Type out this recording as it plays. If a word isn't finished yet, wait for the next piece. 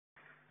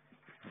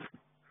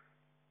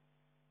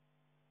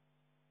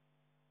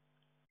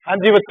हाँ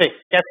जी बच्चे,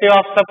 कैसे हो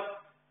आप सब?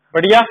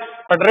 बढ़िया,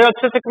 पढ़ रहे हो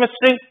अच्छे से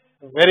केमिस्ट्री?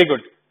 Very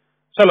good.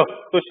 चलो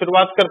तो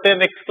शुरुआत करते हैं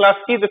नेक्स्ट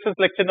क्लास की। This is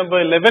lecture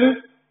number 11।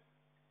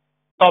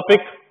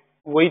 Topic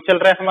वही चल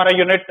रहा है हमारा,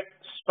 यूनिट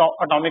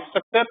एटॉमिक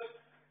स्ट्रक्चर।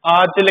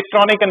 आज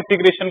इलेक्ट्रॉनिक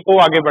कॉन्फ़िगरेशन को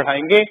आगे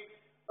बढ़ाएंगे,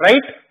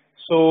 राइट?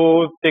 सो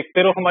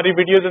देखते रहो हमारी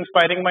वीडियोस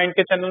इंस्पायरिंग माइंड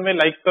के चैनल में।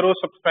 लाइक करो,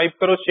 सब्सक्राइब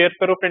करो, शेयर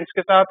करो फ्रेंड्स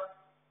के साथ।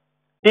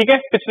 ठीक है,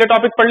 पिछले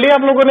टॉपिक पढ़ लिया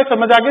आप लोगों ने,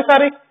 समझ आ गए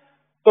सारे?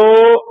 तो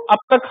अब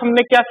तक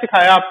हमने क्या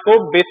सिखाया आपको?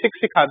 बेसिक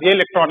सिखा दिया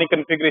इलेक्ट्रॉनिक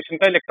कॉन्फ़िगरेशन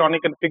का,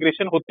 इलेक्ट्रॉनिक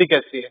कॉन्फ़िगरेशन होती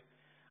कैसी है।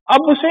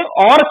 अब उसे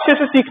और अच्छे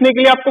से सीखने के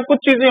लिए आपको कुछ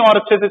चीजें और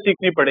अच्छे से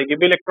सीखनी पड़ेगी।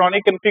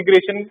 इलेक्ट्रॉनिक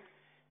कॉन्फ़िगरेशन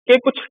के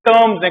कुछ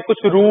टर्म्स हैं,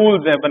 कुछ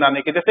रूल्स हैं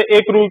बनाने के। जैसे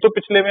एक रूल तो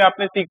पिछले में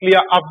आपने सीख लिया,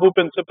 अबू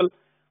प्रिंसिपल।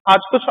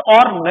 आज कुछ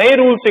और नए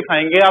रूल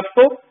सिखाएंगे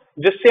आपको,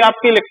 जिससे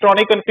आपकी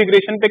इलेक्ट्रॉनिक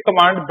कॉन्फ़िगरेशन पे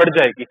कमांड बढ़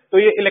जाएगी। तो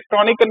ये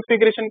इलेक्ट्रॉनिक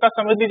कॉन्फ़िगरेशन का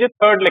समझ लीजिए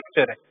थर्ड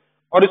लेक्चर है,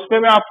 और इसमें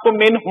मैं आपको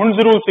मेन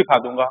हुंड रूल सिखा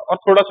दूंगा और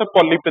थोड़ा सा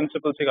पॉली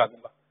प्रिंसिपल सिखा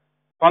दूंगा।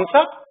 कौन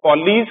सा?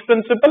 पॉलीज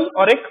प्रिंसिपल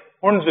और एक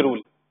हुंड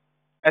रूल,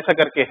 ऐसा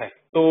करके है।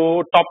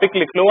 तो टॉपिक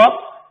लिख लो आप,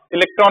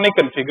 इलेक्ट्रॉनिक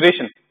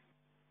कॉन्फ़िगरेशन।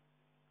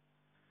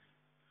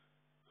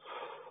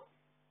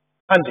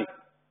 हाँ जी,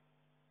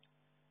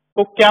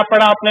 तो क्या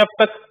पढ़ा आपने अब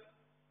तक?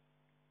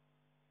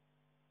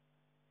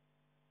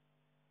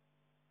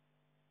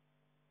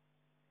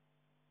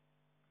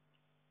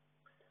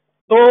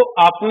 तो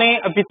आपने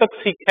अभी तक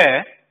सीखा है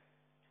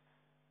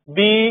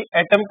भी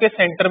एटम के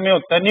सेंटर में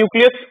होता है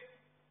न्यूक्लियस,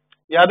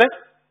 याद है?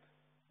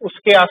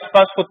 उसके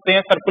आसपास होते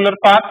हैं सर्कुलर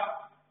पाथ,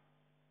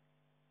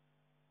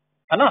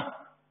 है ना?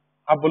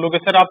 आप बोलोगे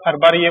सर आप हर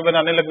बार ये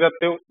बनाने लग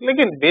जाते हो,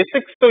 लेकिन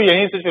बेसिक्स तो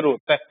यहीं से शुरू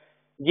होता है।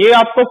 ये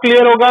आपको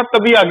क्लियर होगा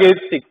तभी आगे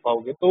सीख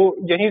पाओगे। तो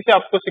यहीं से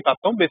आपको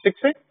सिखाता हूँ बेसिक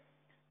से,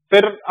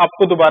 फिर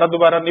आपको दोबारा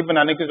दोबारा नहीं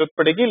बनाने की जरूरत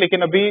पड़ेगी।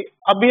 लेकिन अभी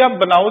अभी आप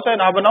बनाओ चाहे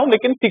ना बनाओ,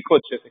 लेकिन सीखो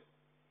अच्छे से।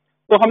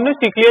 तो हमने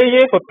सीख लिया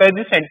ये होता है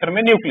जी सेंटर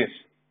में न्यूक्लियस,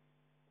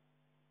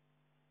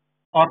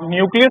 और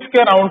न्यूक्लियस के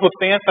अराउंड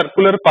होते हैं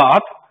सर्कुलर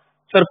पाथ।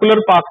 सर्कुलर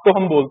पाथ को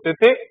हम बोलते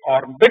थे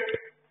ऑर्बिट,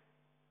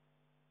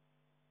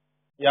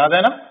 याद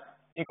है ना?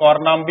 एक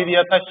और नाम भी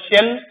दिया था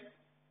शेल,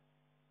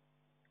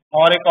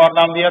 और एक और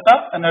नाम दिया था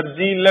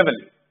एनर्जी लेवल।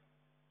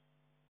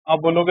 आप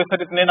बोलोगे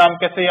सर इतने नाम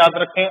कैसे याद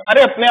रखें?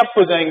 अरे अपने आप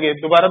हो जाएंगे,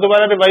 दोबारा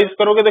दोबारा रिवाइज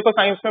करोगे। देखो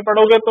साइंस में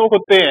पढ़ोगे तो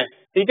होते हैं,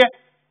 ठीक है,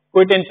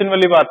 कोई टेंशन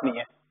वाली बात नहीं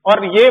है।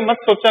 और ये मत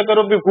सोचा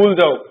करो भी भूल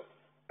जाओ,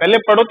 पहले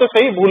पढ़ो तो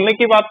सही, भूलने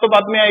की बात तो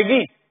बाद में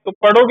आएगी। तो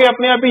पढ़ोगे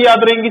अपने आप ही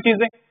याद रहेंगी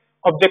चीजें।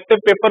 ऑब्जेक्टिव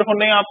पेपर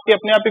होने आपके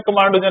अपने आप ही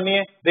कमांड हो जानी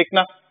है,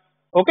 देखना।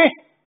 ओके,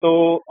 तो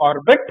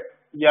ऑर्बिट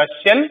या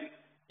शेल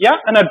या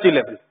एनर्जी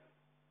लेवल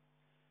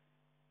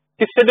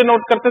किससे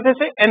डिनोट करते थे?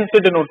 से एन से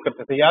डिनोट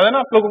करते थे, याद है ना?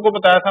 आप लोगों को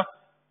बताया था।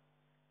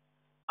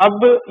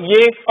 अब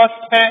ये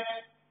फर्स्ट है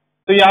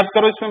तो याद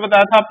करो, इसमें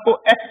बताया था आपको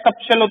एस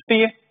सबशेल होती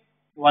है,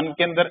 वन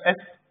के अंदर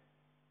एस।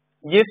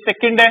 ये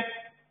सेकंड है,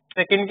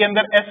 सेकंड के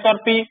अंदर एस और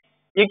पी।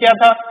 ये क्या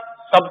था?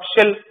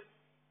 सबशेल।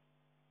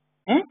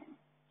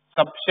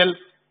 सबशेल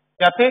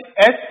क्या थे?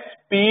 एस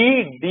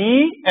पी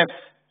डी एस,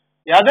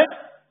 याद है?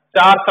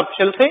 चार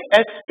सबशेल थे,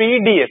 एस पी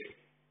डी एस।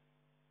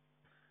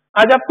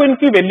 आज आपको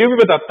इनकी वैल्यू भी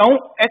बताता हूं।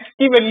 एस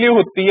की वैल्यू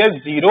होती है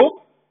 0,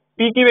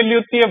 पी की वैल्यू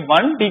होती है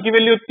 1, डी की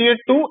वैल्यू होती है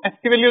 2, एस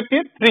की वैल्यू होती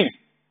है 3।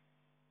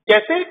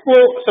 कैसे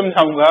वो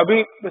समझाऊंगा,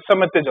 अभी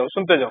समझते जाओ,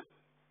 सुनते जाओ।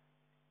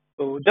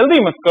 तो जल्दी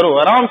मत करो,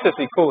 आराम से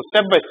सीखो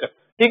स्टेप बाय स्टेप,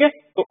 ठीक है?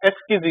 तो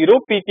एस की 0,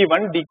 पी की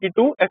 1, डी की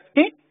 2, एस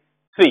की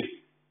 3।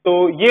 तो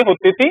ये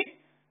होती थी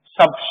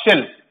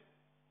सबशेल।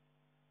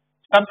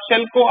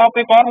 सबशेल को आप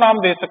एक और नाम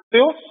दे सकते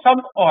हो,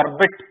 सब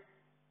ऑर्बिट,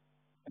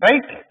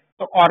 राइट?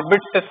 तो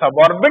ऑर्बिट से सब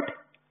ऑर्बिट,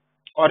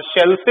 और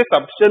शेल से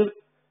सबशेल,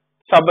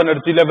 सब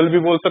एनर्जी लेवल भी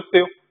बोल सकते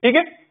हो, ठीक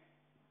है?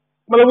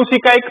 मतलब उसी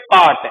का एक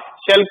पार्ट है,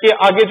 शेल के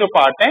आगे जो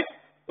पार्ट है,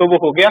 तो वो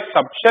हो गया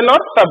सबशेल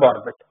और सब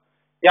ऑर्बिट।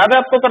 याद है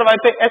आपको करवाए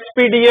थे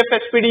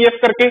एसपीडीएफ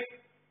करके?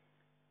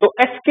 तो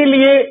एस के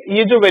लिए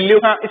ये जो वैल्यू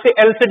है इसे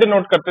एल से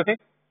डिनोट करते थे।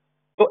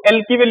 तो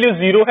एल की वैल्यू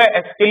 0 है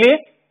एस के लिए,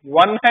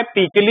 1 है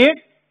पी के लिए,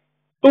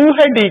 2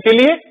 है डी के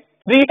लिए,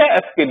 3 है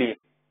एस के लिए।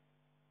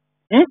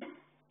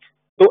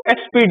 तो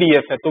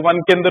एसपीडीएफ है, तो 1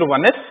 के अंदर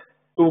 1s,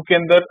 2 के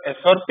अंदर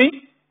एस और पी,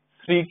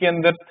 3 के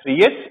अंदर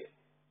 3s,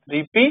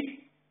 3p,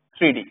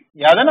 3d।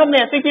 याद है ना, हमने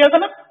ऐसे किया था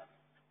ना?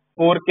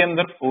 4 के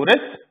अंदर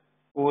 4s,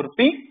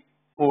 4p,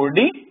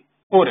 4d,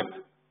 4f,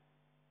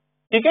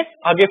 ठीक है?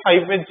 आगे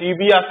 5 में जी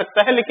भी आ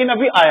सकता है, लेकिन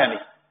अभी आया नहीं।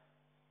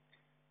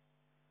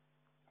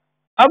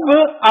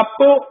 अब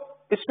आपको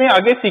इसमें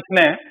आगे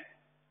सीखना है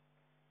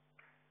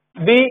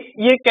भी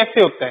ये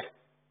कैसे होता है,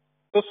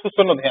 तो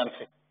सुनो ध्यान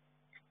से।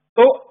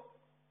 तो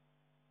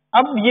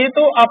अब ये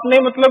तो आपने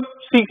मतलब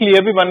सीख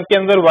लिया भी, 1 के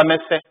अंदर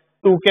 1s है,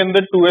 2 के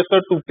अंदर 2s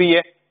और 2p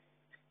है,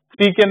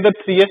 3 के अंदर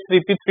 3s,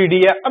 3p, 3d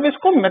है। अब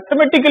इसको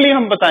मैथमेटिकली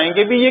हम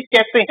बताएंगे भी ये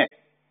कैसे है।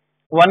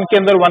 1 के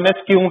अंदर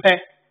 1s क्यों है,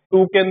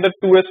 2 के अंदर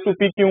 2s,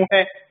 2p क्यों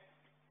है,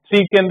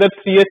 3 के अंदर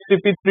 3s,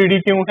 3p,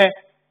 3d क्यों है।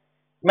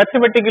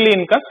 मैथमेटिकली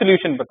इनका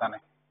सोल्यूशन बताना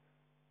है।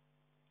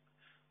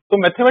 तो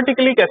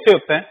मैथमेटिकली कैसे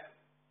होता है,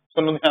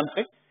 सुनो ध्यान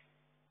से।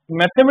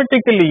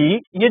 मैथमेटिकली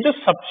ये जो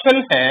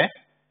सबशेल है,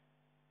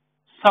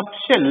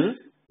 सबशेल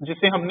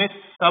जिसे हमने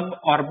सब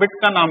ऑर्बिट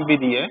का नाम भी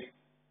दिया है,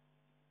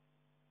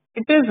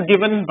 it is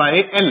given by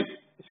L.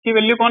 इसकी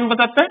वैल्यू कौन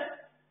बताता है?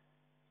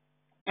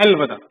 एल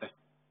बताता है।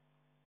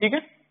 ठीक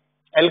है,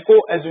 एल को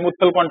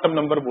एजिमुथल क्वांटम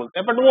नंबर बोलते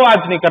हैं, बट वो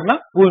आज नहीं करना,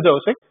 भूल जाओ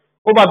उसे,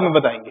 वो बाद में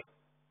बताएंगे।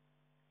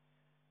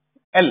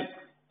 एल,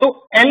 तो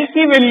एल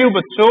की वैल्यू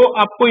बच्चों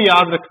आपको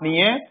याद रखनी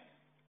है,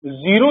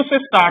 0 से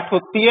स्टार्ट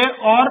होती है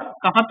और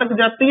कहां तक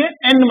जाती है?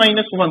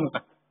 n-1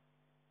 तक।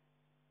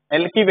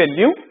 एल की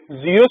वैल्यू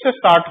 0 से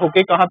स्टार्ट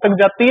होके कहां तक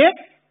जाती है?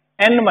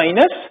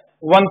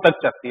 n-1 तक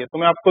जाती है। तो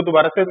मैं आपको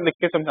दोबारा से लिख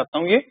के समझाता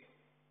हूं।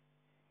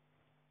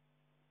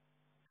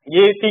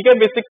 ये ठीक है,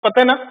 बेसिक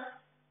पता है ना।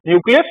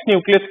 न्यूक्लियस,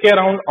 न्यूक्लियस के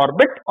अराउंड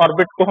ऑर्बिट,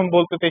 ऑर्बिट को हम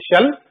बोलते थे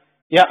शेल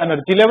या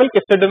एनर्जी लेवल।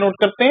 किससे डिनोट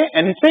करते हैं?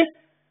 एन से।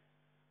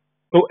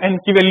 तो एन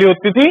की वैल्यू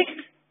होती थी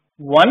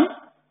 1,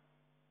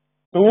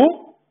 2,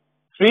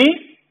 3,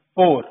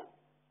 4।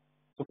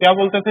 तो क्या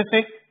बोलते थे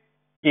इसे?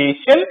 के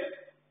shell,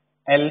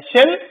 L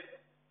shell,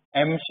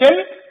 M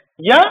shell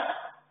या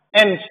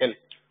एन शेल।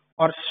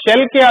 और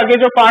शेल के आगे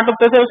जो पार्ट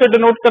होते थे उसे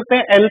डिनोट करते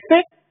हैं एल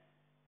से,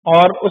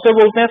 और उसे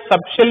बोलते हैं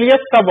सबशेल या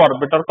सब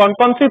ऑर्बिट। और कौन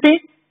कौन सी थी?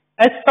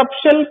 S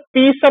subshell,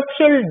 P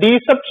subshell, D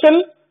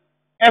subshell,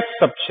 F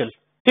subshell.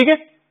 ठीक है,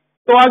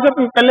 तो आज अब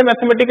पहले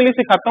मैथमेटिकली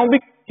सिखाता हूं भी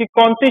कि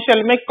कौन सी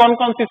शेल में कौन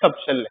कौन सी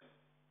सबशेल है।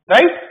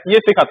 राइट, ये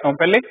सिखाता हूं।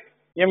 पहले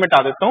ये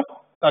मिटा देता हूं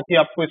ताकि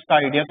आपको इसका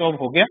आइडिया तो अब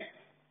हो गया।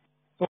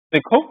 तो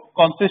देखो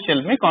कौन सी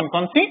शेल में कौन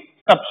कौन सी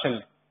सबशेल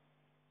है।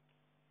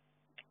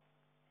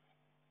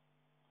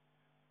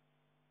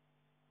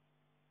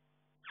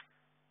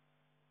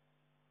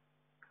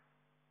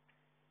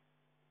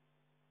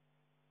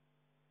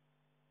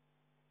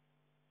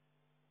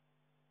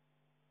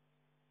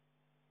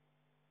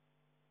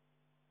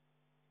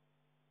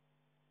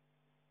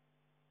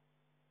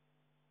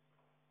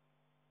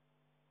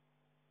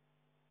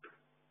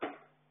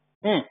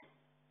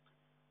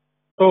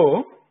 तो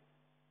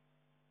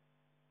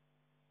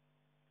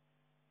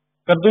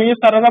कर दूं ये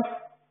सारा रफ,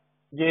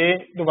 ये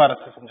दोबारा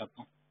से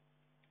समझाता हूं।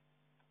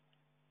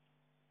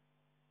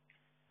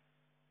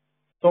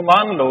 तो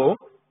मान लो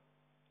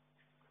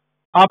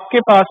आपके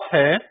पास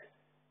है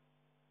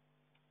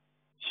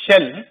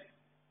शेल,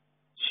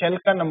 शेल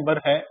का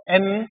नंबर है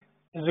n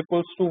 =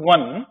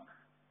 1,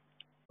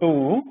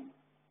 2,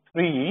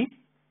 3,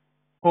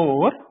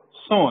 4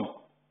 सोन।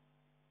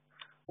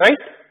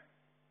 राइट,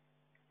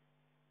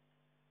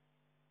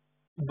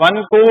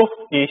 1 को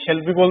ए शेल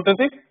भी बोलते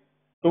थे,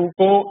 2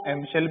 को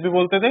एम शेल भी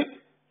बोलते थे,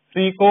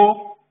 3 को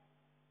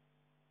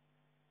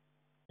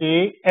A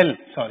L,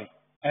 sorry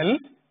L,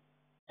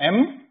 M,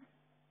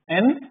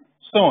 N,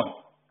 सोन।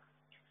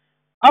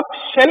 अब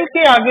शेल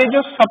के आगे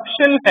जो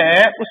सबशेल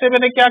है उसे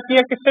मैंने क्या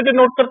किया? किससे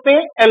डिनोट करते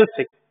हैं? एल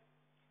से।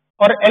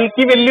 और एल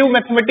की वैल्यू,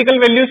 मैथमेटिकल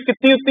वैल्यूज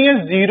कितनी होती है?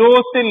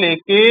 0 से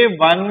लेके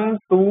 1,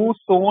 2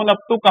 सोन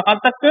अप टू कहां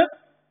तक?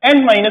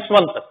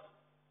 n-1 तक।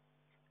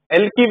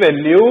 एल की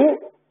वैल्यू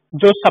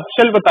जो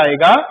सबशेल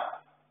बताएगा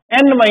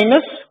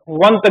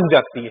n-1 तक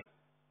जाती है।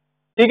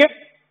 ठीक है,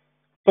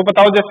 तो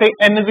बताओ जैसे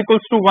n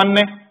 = 1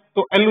 है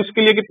तो एल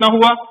उसके लिए कितना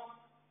हुआ?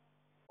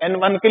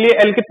 n1 के लिए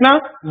एल कितना?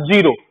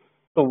 0।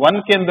 तो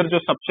 1 के अंदर जो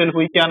सबशेल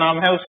हुई क्या नाम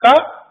है उसका?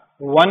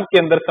 1 के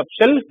अंदर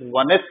सबशेल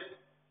 1s।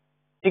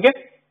 ठीक है,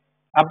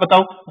 आप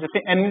बताओ जैसे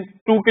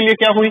n2 के लिए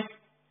क्या हुई?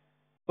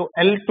 तो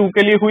L2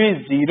 के लिए हुई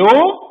 0,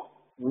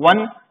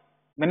 1।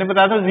 मैंने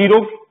बताया था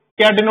 0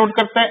 क्या डिनोट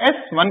करता है? S,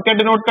 1 क्या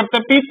डिनोट करता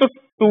है? P। तो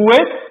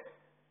 2s,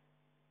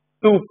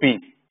 2p,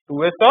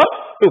 2s और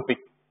 2p।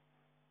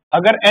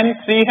 अगर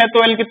n3 है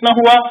तो L कितना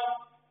हुआ?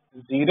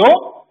 0,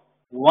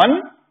 1,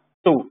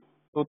 2।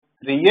 तो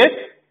 3s,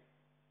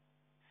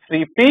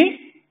 3p,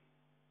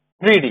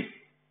 3d।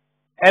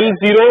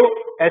 L0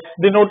 S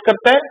denote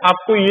करता है,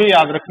 आपको ये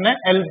याद रखना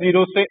है।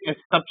 L0 से S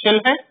सबशेल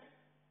है,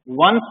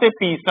 1 से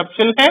P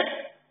सबशेल है,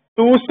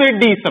 2 से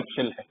D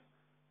सबशेल है।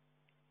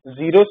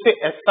 0 से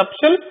S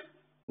सबशेल,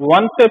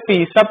 1 से P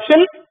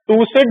सबशेल,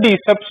 2 से D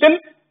सबशेल,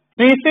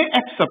 3 से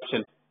F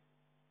सबशेल।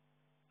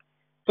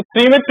 तो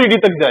 3 में 3D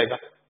तक जाएगा।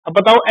 अब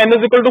बताओ n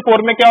 =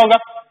 4 में क्या होगा?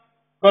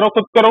 करो,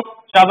 खुद करो,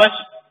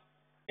 शाबाश।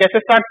 कैसे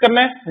स्टार्ट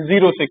करना है?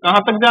 0 से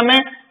कहां तक जाना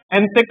है?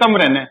 n से कम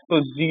रहना है। तो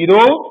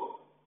 0,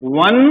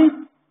 1,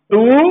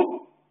 2,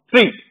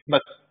 3,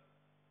 बस।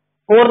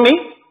 4 नहीं,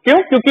 क्यों?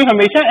 क्योंकि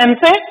हमेशा n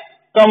से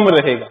कम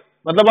रहेगा।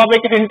 मतलब आप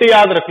एक हिंट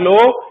याद रख लो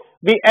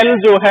भी L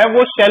जो है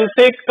वो शेल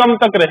से कम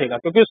तक रहेगा,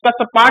 क्योंकि उसका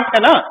सपाट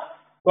है ना।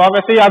 तो आप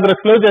ऐसे याद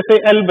रख लो जैसे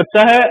L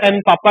बच्चा है, n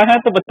पापा है,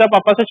 तो बच्चा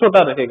पापा से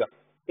छोटा रहेगा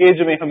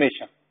एज में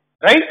हमेशा।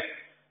 राइट,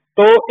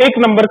 तो एक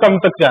नंबर कम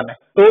तक जाना है।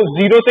 तो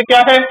 0 से क्या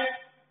है?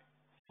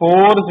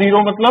 4,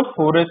 0 मतलब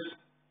 4s,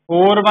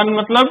 4, 1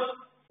 मतलब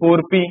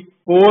 4p,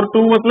 4,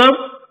 2 मतलब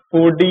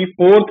 4d,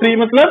 4, 3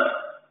 मतलब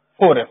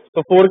 4f।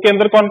 तो 4 के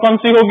अंदर कौन कौन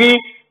सी होगी?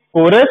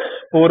 4s,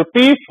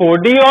 4p,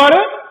 4d और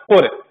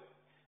 4f।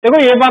 देखो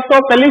ये बात तो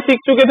आप पहले ही सीख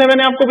चुके थे,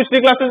 मैंने आपको पिछली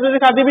क्लासेस में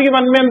सिखा दी थी कि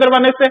 1 में अंदर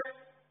 1s है,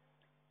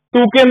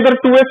 2 के अंदर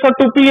 2s और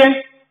 2p है,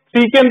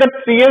 3 के अंदर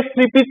 3s,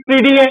 3p,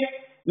 3d है।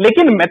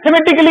 लेकिन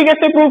मैथमेटिकली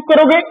कैसे प्रूव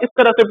करोगे? इस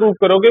तरह से प्रूव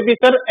करोगे कि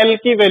सर L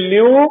की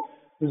वैल्यू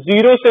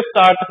 0 से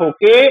स्टार्ट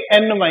होके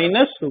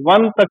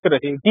n-1 तक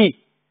रहेगी।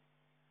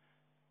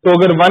 तो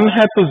अगर 1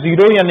 है तो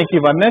 0 यानी कि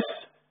 1s,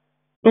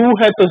 2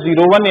 है तो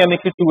 0 1 यानी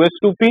कि 2s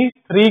 2p,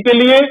 3 के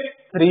लिए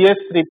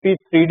 3s 3p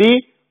 3d,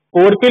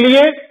 4 के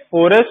लिए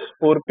 4s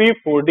 4p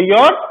 4d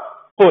और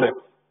 4f।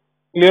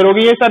 क्लियर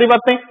होगी ये सारी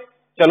बातें?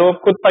 चलो अब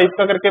खुद 5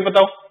 का करके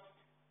बताओ।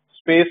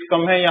 स्पेस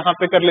कम है, यहां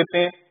पे कर लेते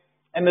हैं।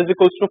 n इज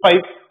इक्वल्स टू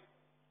 5,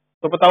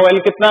 तो बताओ l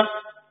कितना?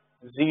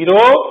 0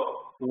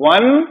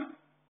 1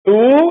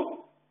 2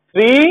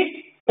 3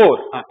 4,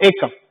 हाँ एक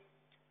कम।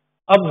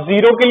 अब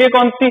 0 के लिए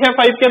कौन सी है?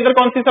 5 के अंदर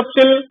कौन सी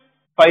सबशेल?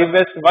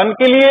 5s 1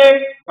 के लिए,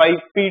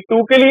 5p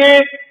 2 के लिए,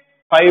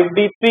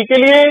 5d 3 के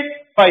लिए,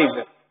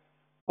 5f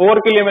 4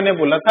 के लिए। मैंने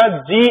बोला था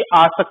g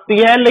आ सकती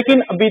है,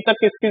 लेकिन अभी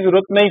तक इसकी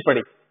जरूरत नहीं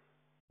पड़ी।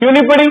 क्यों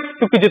नहीं पड़ी?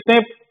 क्योंकि जितने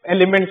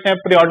एलिमेंट्स हैं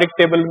पीरियोडिक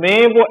टेबल में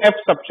वो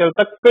f सबशेल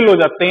तक फिल हो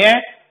जाते हैं,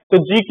 तो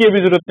g की अभी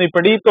जरूरत नहीं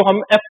पड़ी, तो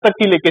हम f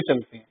तक ही लेके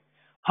चलते हैं।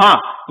 हाँ,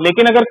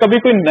 लेकिन अगर कभी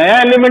कोई नया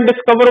एलिमेंट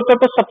डिस्कवर होता है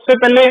तो सबसे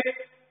पहले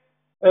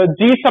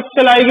जी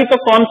सबशेल आएगी, तो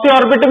कौन से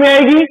ऑर्बिट में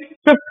आएगी?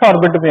 5th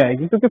ऑर्बिट में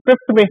आएगी, क्योंकि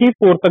 5th में ही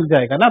 4 तक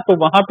जाएगा ना, तो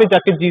वहां पे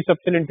जाके जी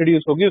सबशेल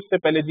इंट्रोड्यूस होगी, उससे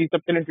पहले जी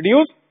सबशेल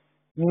इंट्रोड्यूस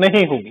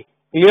नहीं होगी।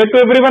 Clear to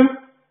everyone?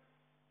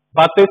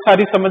 बातें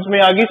सारी समझ में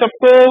आ गई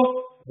सबको?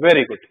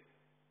 Very good.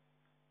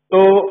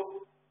 तो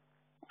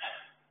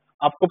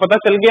आपको पता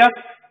चल गया।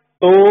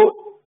 तो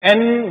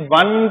n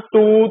 1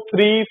 2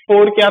 3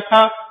 4 क्या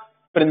था?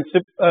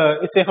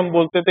 इसे हम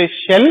बोलते थे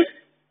शेल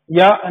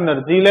या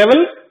एनर्जी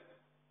लेवल।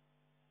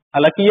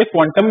 हालांकि ये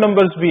क्वांटम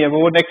नंबर्स भी है,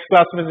 वो नेक्स्ट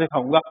क्लास में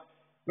सिखाऊंगा।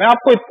 मैं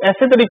आपको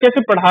ऐसे तरीके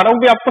से पढ़ा रहा हूं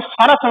कि आपको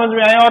सारा समझ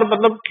में आए और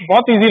मतलब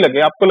बहुत इजी लगे,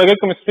 आपको लगे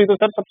केमिस्ट्री तो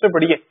सर सबसे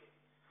बड़ी है,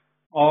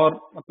 और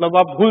मतलब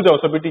आप भूल जाओ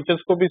सभी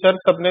टीचर्स को भी सर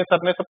ने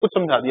सब कुछ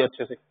समझा दिया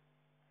अच्छे से।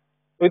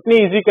 तो इतनी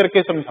इजी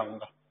करके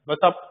समझाऊंगा,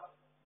 बस आप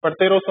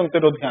पढ़ते रहो, सुनते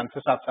रहो ध्यान से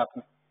साथ साथ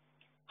में।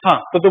 हाँ,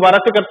 तो दोबारा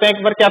से करते हैं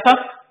एक बार। क्या था?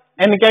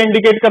 एन क्या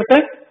इंडिकेट करते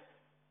हैं?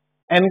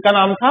 एन का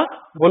नाम था,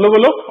 बोलो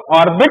बोलो,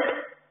 ऑर्बिट,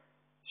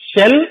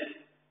 शेल,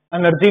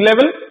 एनर्जी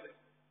लेवल।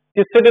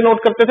 किससे डिनोट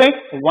करते थे?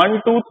 1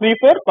 2 3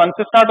 4, 1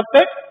 से स्टार्ट होते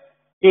हैं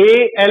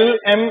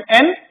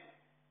ALMN।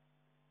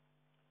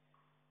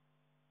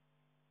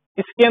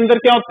 इसके अंदर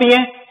क्या होती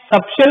है?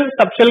 सबशेल।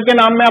 सबशेल के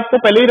नाम में आपको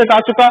पहले ही बता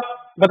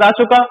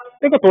चुका।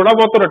 देखो थोड़ा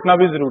बहुत तो रटना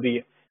भी जरूरी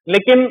है,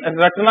 लेकिन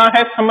रटना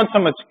है समझ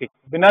समझ के,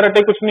 बिना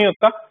रटे कुछ नहीं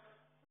होता।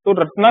 तो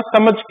रटना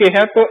समझ के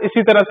है, तो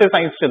इसी तरह से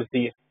साइंस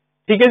चलती है।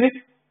 ठीक है जी?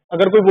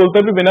 अगर कोई बोलता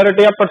है भी बिना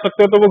रटे आप पढ़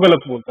सकते हो, तो वो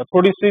गलत बोलता है।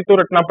 थोड़ी सी तो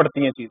रटना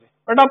पड़ती है चीजें,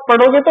 बट आप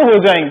पढ़ोगे तो हो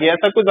जाएंगे,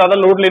 ऐसा कोई ज्यादा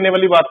लोड लेने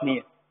वाली बात नहीं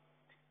है।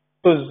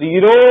 तो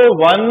 0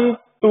 1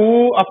 2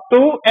 अप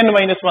टू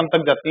n-1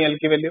 तक जाती है एल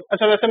की वैल्यू।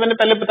 अच्छा, वैसे मैंने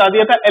पहले बता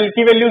दिया था एल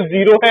की वैल्यू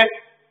 0 है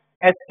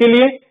एस के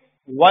लिए,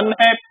 1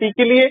 है पी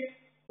के लिए,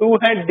 2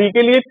 है डी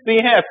के लिए,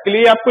 3 है एफ के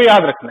लिए। आपको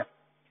याद रखना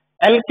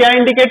है एल क्या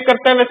इंडिकेट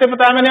करता है, वैसे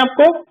बताया मैंने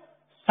आपको,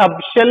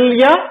 सबशेल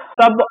या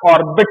सब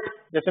ऑर्बिट।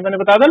 जैसे मैंने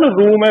बताया था ना,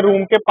 रूम है,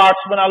 रूम के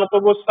पार्ट्स बना लो तो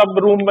वो सब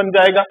रूम बन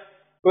जाएगा,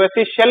 तो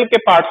ऐसे शेल के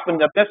पार्ट्स बन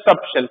जाते हैं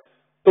सब शेल।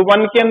 तो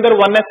 1 के अंदर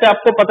 1s से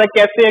आपको पता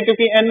कैसे है,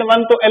 क्योंकि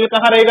n1 तो l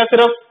कहां रहेगा?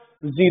 सिर्फ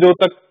 0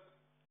 तक।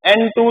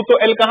 n2 तो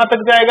l कहां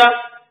तक जाएगा?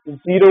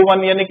 0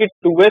 1 यानी कि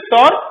 2s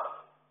और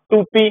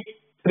 2p।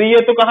 3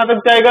 है तो कहां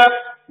तक जाएगा?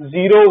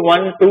 0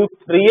 1 2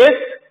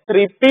 3s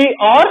 3p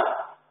और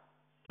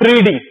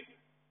 3d।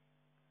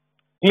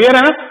 क्लियर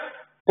है ना?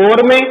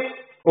 4 में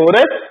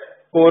 4s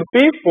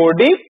 4p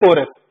 4d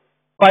 4s।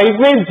 5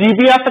 में g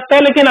भी आ सकता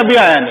है, लेकिन अभी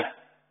आया नहीं।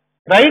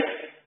 राइट?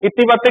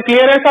 इतनी बातें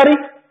क्लियर है सारी?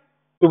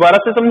 दोबारा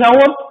से समझाऊं?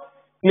 अब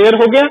क्लियर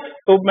हो गया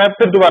तो मैं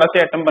फिर दोबारा से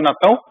एटम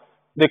बनाता हूं।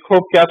 देखो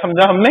क्या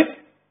समझा हमने,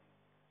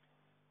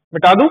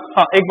 मिटा दूं?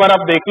 हाँ, एक बार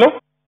आप देख लो,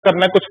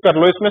 करना कुछ कर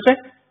लो इसमें से।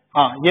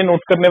 हाँ, ये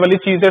नोट करने वाली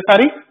चीज है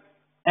सारी।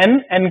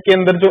 एन के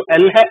अंदर जो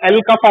एल है, एल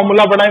का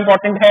फॉर्मूला बड़ा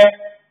इंपॉर्टेंट है,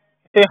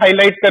 इसे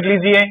हाईलाइट कर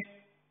लीजिए।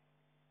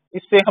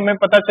 इससे हमें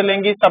पता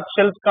चलेंगी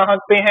सबशेल्स कहां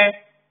पे हैं।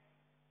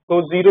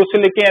 तो 0 से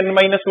लेके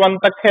n-1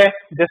 तक है।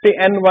 जैसे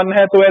n1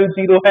 है तो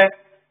l0 है,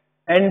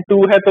 n2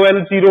 है तो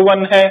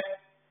l01 है,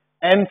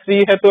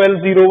 n3 है तो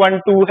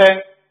l012 है।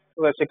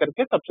 तो ऐसे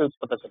करके सबशेल्स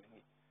पता चलेंगी।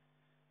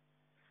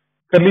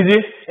 कर लीजिए,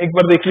 एक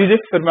बार देख लीजिए,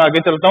 फिर मैं आगे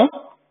चलता हूं।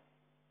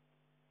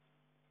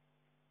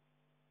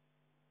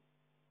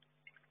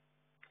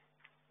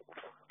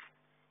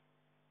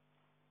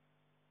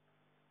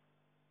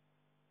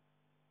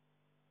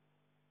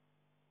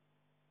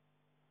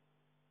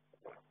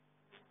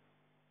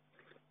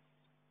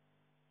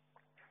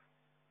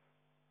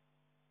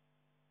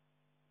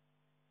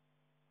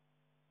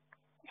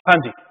 हाँ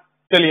जी,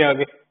 चलिए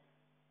आगे।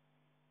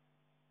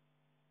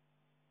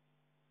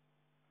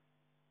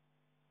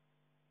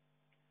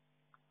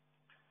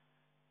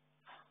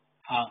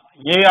 हाँ,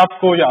 ये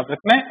आपको याद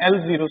रखना है,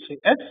 L0 से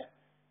H,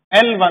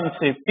 L1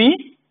 से P,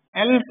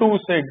 L2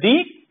 से D,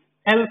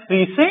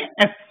 L3 से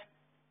F,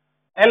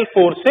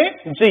 L4 से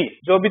G,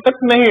 जो अभी तक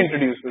नहीं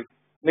इंट्रोड्यूस हुई,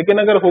 लेकिन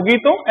अगर होगी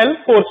तो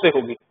L4 से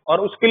होगी, और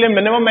उसके लिए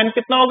मिनिमम n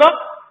कितना होगा?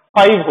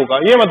 5 होगा,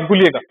 ये मत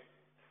भूलिएगा।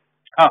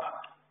 हाँ,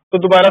 तो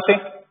दोबारा से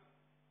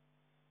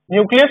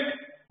न्यूक्लियस,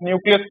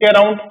 न्यूक्लियस के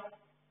अराउंड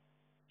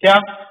क्या?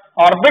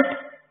 ऑर्बिट,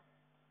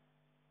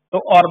 तो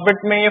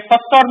ऑर्बिट में ये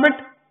फर्स्ट ऑर्बिट,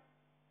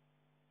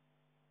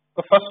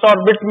 तो फर्स्ट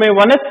ऑर्बिट में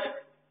 1s,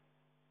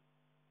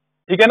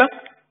 ठीक है ना।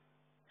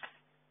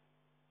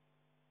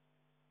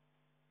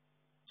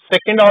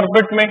 सेकेंड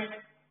ऑर्बिट में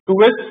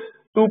 2s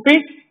 2p,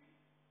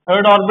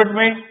 थर्ड ऑर्बिट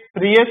में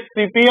 3s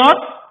 3p और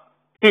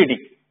 3d,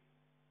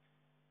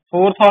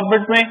 फोर्थ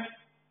ऑर्बिट में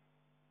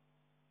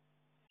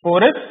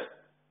 4s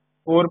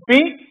 4p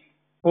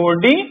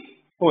 4d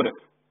 4s।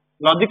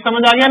 Logic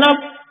समझ आ गया ना।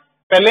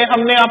 पहले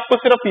हमने आपको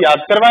सिर्फ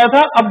याद करवाया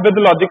था, अब विद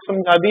लॉजिक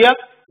समझा दिया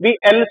भी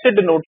एल से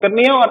डिनोट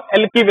करनी है और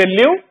एल की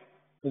वैल्यू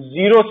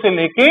 0 से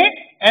लेके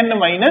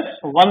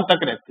n-1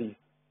 तक रहती है,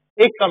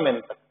 एक कम n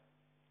तक,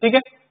 ठीक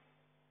है।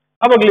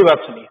 अब अगली बात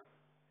सुनिए।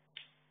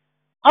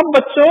 अब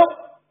बच्चों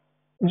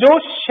जो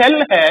शेल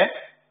है,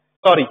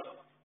 सॉरी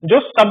जो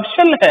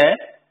सबशेल है,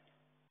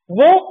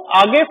 वो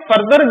आगे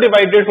फर्दर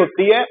डिवाइडेड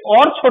होती है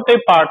और छोटे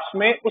पार्ट्स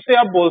में, उसे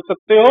आप बोल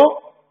सकते हो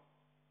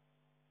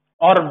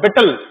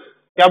ऑर्बिटल।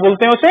 क्या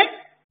बोलते हैं उसे?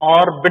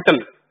 ऑर्बिटल।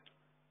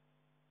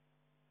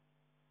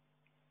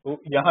 तो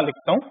यहां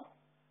लिखता हूं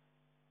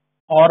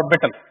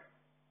ऑर्बिटल।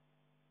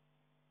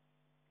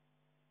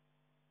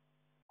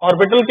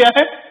 ऑर्बिटल क्या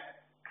है?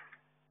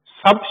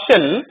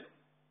 Subshell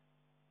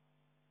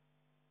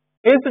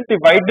is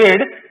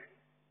divided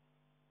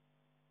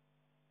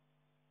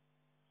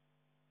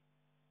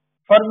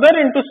further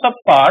into सब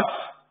पार्ट्स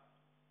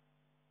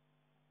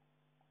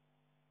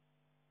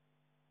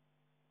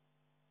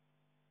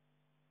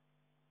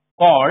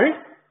कॉल्ड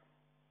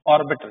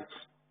ऑर्बिटल्स।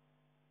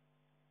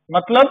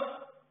 मतलब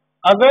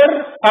अगर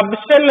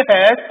सबशेल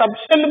है,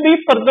 सबशेल भी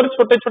फर्दर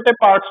छोटे छोटे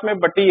पार्ट्स में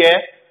बटी है,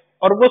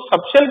 और वो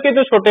सबशेल के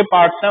जो छोटे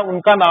पार्ट्स हैं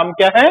उनका नाम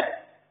क्या है?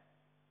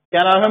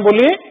 क्या नाम है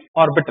बोलिए?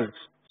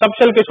 ऑर्बिटल्स।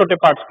 सबशेल के छोटे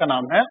पार्ट्स का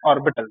नाम है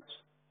ऑर्बिटल्स।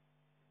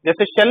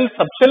 जैसे शेल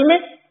सबशेल में,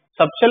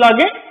 सबशेल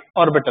आगे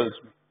ऑर्बिटल्स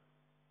में,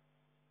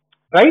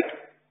 राइट।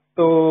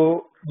 तो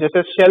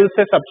जैसे शेल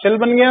से सबशेल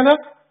बन गया था,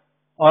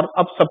 और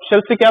अब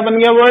सबशेल से क्या बन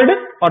गया वर्ड?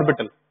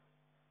 ऑर्बिटल।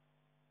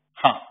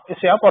 हाँ,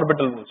 इसे आप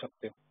ऑर्बिटल बोल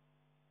सकते हो।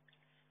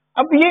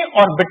 अब ये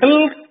ऑर्बिटल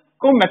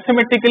को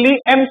मैथमेटिकली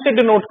m से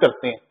डिनोट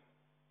करते हैं।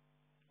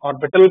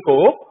 ऑर्बिटल को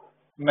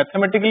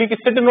मैथमेटिकली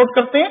किससे डिनोट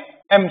करते हैं?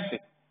 m से।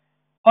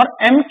 और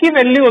m की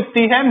वैल्यू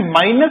होती है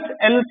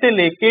 -l से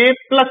लेके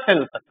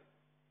 +l तक।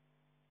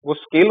 वो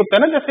स्केल होता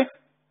है ना, जैसे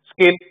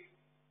स्केल,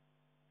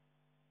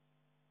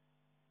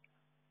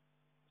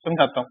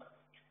 समझाता हूं।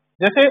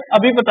 जैसे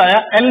अभी बताया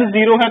l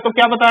 0 है, तो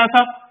क्या बताया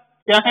था?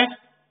 क्या है?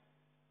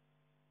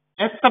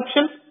 s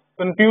subshell.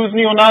 कंफ्यूज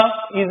नहीं होना,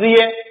 इजी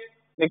है।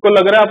 मेरे को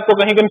लग रहा है आपको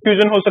कहीं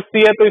कंफ्यूजन हो सकती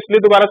है, तो इसलिए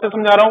दोबारा से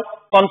समझा रहा हूं,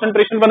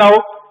 कंसंट्रेशन बनाओ।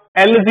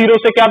 L 0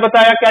 से क्या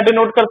बताया, क्या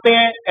डिनोट करते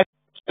हैं? S।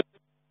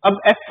 अब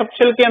S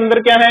सबशेल के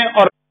अंदर क्या है?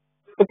 और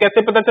तो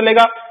कैसे पता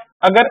चलेगा?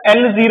 अगर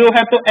L 0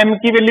 है तो M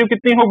की वैल्यू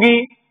कितनी होगी?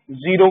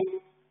 0,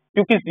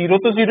 क्योंकि 0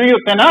 तो 0 ही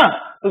होता है ना।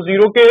 तो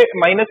 0 के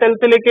 -l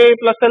से लेके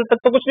 +l तक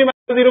तो कुछ नहीं,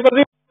 -0 का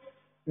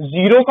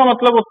 0 का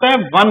मतलब होता है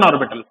 1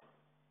 ऑर्बिटल।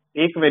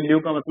 एक वैल्यू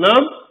का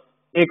मतलब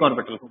एक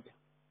ऑर्बिटल हो गया।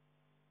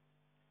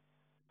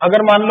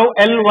 अगर मान लो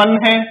L1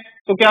 है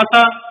तो क्या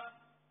था?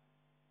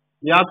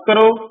 याद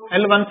करो,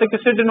 L1 से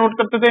किससे डिनोट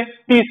करते थे?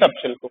 P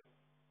सबशेल को।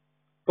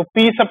 तो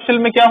P सबशेल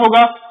में क्या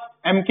होगा?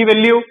 M की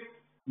वैल्यू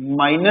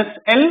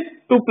 -l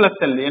to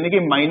 +l, यानी कि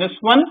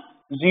 -1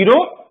 0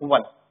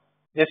 1।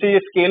 जैसे ये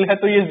स्केल है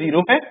तो ये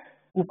 0 है,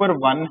 ऊपर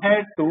 1 है,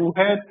 2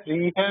 है,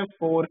 3 है,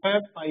 4 है,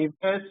 5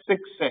 है,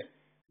 6 है,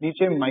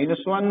 नीचे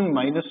 -1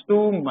 -2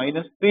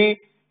 -3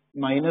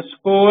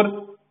 -4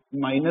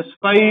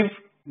 -5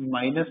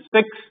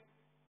 -6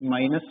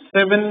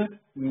 -7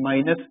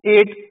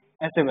 -8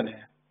 ऐसे बने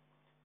हैं।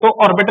 तो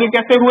ऑर्बिटल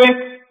कैसे हुए?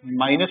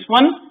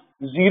 -1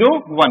 0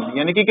 1,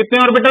 यानी कि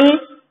कितने ऑर्बिटल?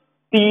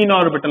 3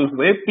 ऑर्बिटल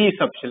हुए पी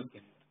सबशेल के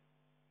अंदर।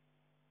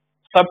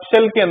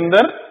 सबशेल के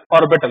अंदर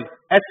ऑर्बिटल,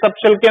 एच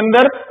सबशेल के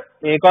अंदर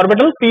एक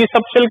ऑर्बिटल, पी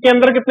सबशेल के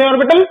अंदर कितने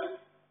ऑर्बिटल?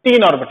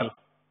 3 ऑर्बिटल।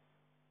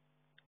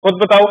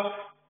 खुद बताओ।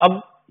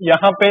 अब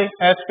यहां पे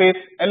है स्पेस।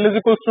 L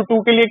 =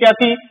 2 के लिए क्या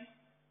थी?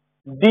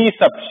 D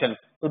subshell.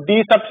 तो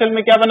डी सबशेल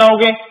में क्या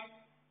बनाओगे?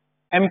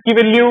 M की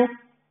वैल्यू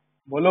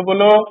बोलो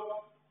बोलो,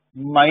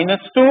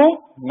 -2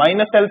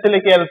 -l से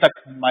लेके l तक,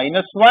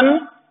 -1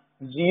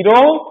 0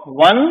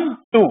 1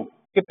 2,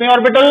 कितने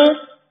ऑर्बिटल?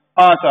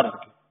 5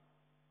 ऑर्बिटल।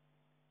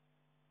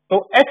 तो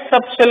H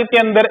सबशेल के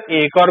अंदर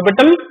एक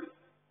ऑर्बिटल,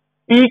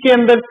 P के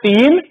अंदर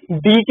 3,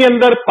 D के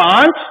अंदर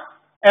 5,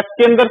 F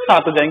के अंदर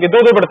 7 हो जाएंगे,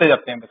 दो दो बढ़ते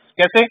जाते हैं बस।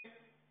 कैसे?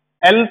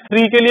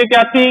 L3 के लिए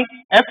क्या थी?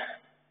 F।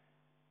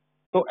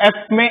 तो F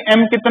में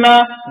M कितना?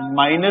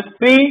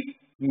 -3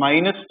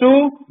 -2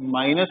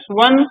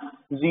 -1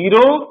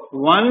 0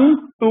 1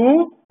 2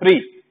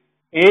 3,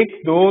 1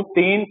 2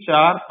 3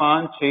 4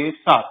 5 6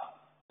 7।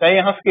 चाहे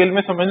यहां स्केल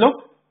में समझ लो,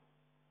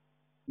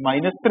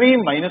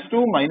 -3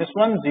 -2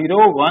 -1 0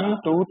 1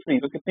 2 3,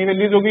 तो कितनी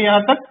वैल्यूज होगी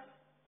यहां तक?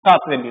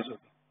 7 वैल्यूज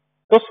होगी।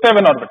 तो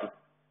 7 ऑर्बिटल।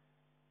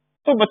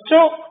 तो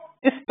बच्चों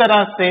इस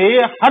तरह से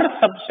हर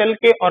सबशेल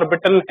के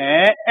ऑर्बिटल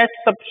हैं। एच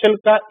सबशेल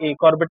का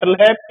एक ऑर्बिटल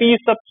है, पी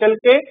सबशेल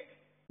के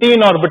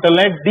 3 ऑर्बिटल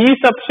है, डी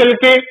सबशेल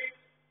के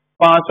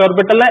 5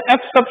 ऑर्बिटल है,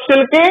 एफ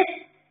सबशेल के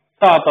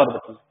 7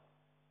 ऑर्बिटल।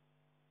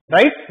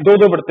 राइट, दो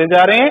दो बढ़ते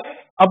जा रहे हैं।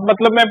 अब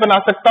मतलब मैं बना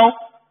सकता हूं,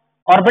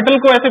 ऑर्बिटल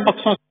को ऐसे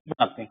बक्सों से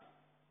बनाते हैं,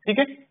 ठीक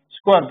है,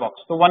 स्क्वायर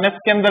बॉक्स। तो 1s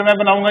के अंदर मैं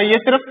बनाऊंगा ये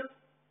सिर्फ,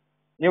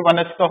 ये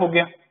 1s का हो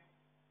गया।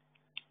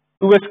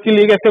 2s के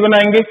लिए कैसे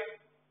बनाएंगे,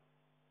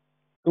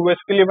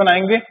 2s के लिए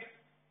बनाएंगे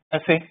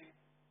ऐसे,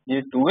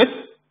 ये 2s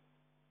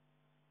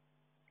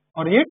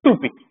और ये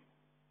 2p,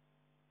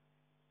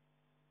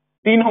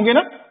 3 हो गए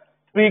ना।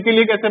 3 के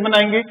लिए कैसे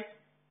बनाएंगे,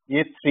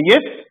 ये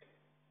 3s,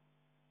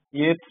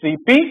 ये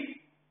 3p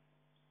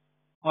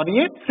और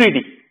ये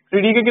 3d।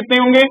 3d के कितने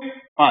होंगे,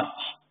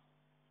 5,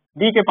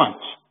 d के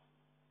 5,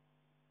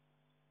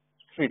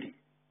 3d।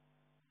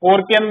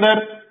 4 के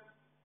अंदर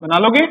बना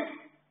लोगे,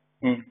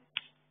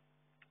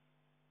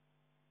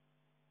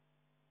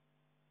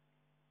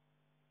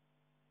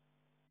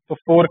 तो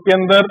 4 के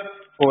अंदर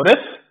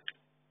 4s,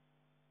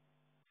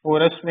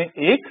 4s में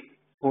 1,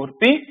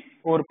 4p,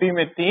 4p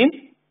में 3,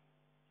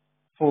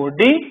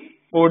 4d,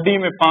 4d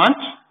में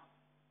 5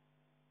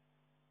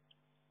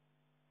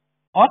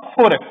 और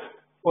 4f,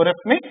 4f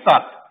में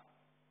 7।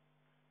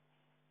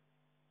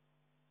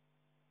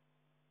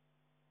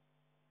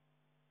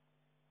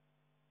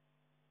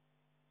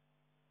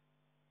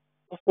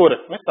 तो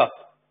 4f में 7,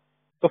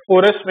 तो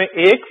 4s में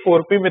 1,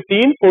 4p में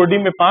 3, 4d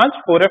में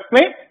 5, 4f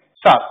में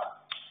 7।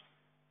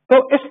 तो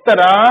इस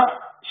तरह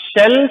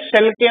शेल,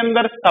 शेल के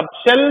अंदर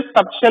सबशेल,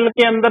 सबशेल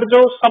के अंदर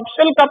जो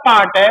सबशेल का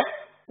पार्ट है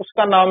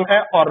उसका नाम है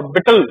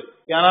ऑर्बिटल।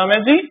 क्या नाम है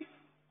जी,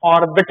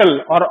 ऑर्बिटल।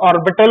 और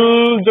ऑर्बिटल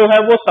जो है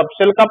वो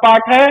सबशेल का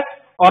पार्ट है।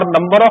 और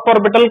नंबर ऑफ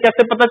ऑर्बिटल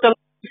कैसे पता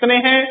चलता, कितने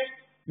हैं,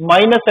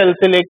 -l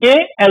से लेके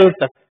l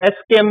तक। s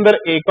के अंदर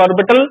एक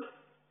ऑर्बिटल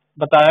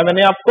बताया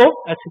मैंने आपको,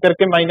 ऐसे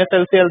करके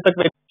 -l से l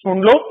तक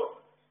ढूंढ लो।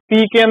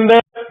 p के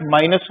अंदर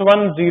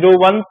 -1, 0,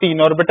 1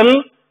 3 ऑर्बिटल,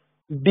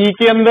 d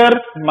के अंदर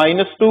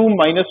 -2,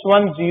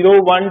 -1, 0,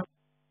 1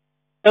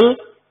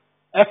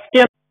 f के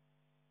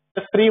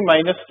अंदर 3,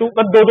 -2,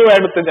 बस दो दो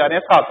ऐड होते जा रहे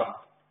हैं, 7।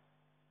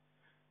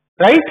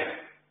 राइट,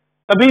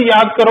 तभी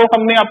याद करो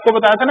हमने आपको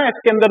बताया था ना s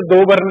के अंदर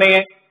 2 भरने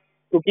हैं,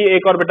 क्योंकि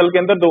एक ऑर्बिटल के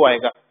अंदर 2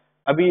 आएगा।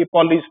 अभी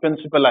पॉलीज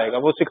प्रिंसिपल आएगा,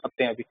 वो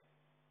सिखाते हैं अभी।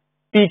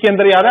 p के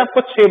अंदर याद है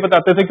आपको 6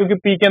 बताते थे, क्योंकि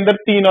p के अंदर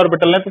 3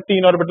 ऑर्बिटल है, तो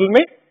 3 ऑर्बिटल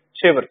में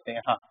 6 भरते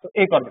हैं। हाँ, तो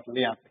एक ऑर्बिटल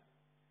यहाँ पे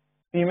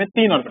p में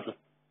 3 ऑर्बिटल,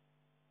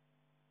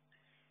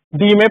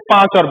 d में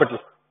 5 ऑर्बिटल,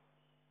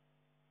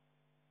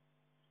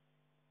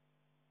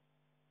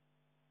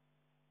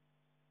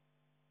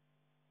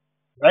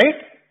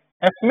 राइट,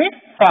 f में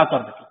 7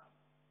 ऑर्बिटल।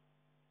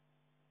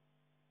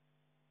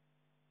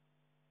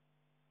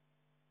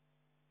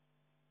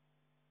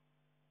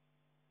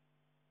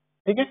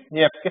 ठीक है,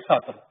 ये f के 7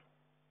 ऑर्बिटल।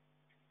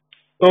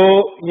 तो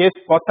ये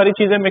बहुत सारी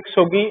चीजें मिक्स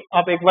होगी,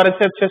 आप एक बार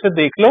इसे अच्छे से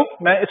देख लो।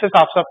 मैं इसे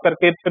साफ साफ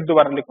करके फिर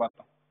दोबारा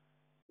लिखवाता हूँ,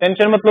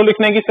 टेंशन मत लो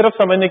लिखने की, सिर्फ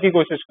समझने की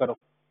कोशिश करो।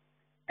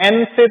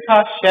 एन से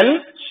था शेल,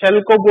 शेल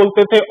को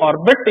बोलते थे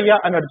ऑर्बिट या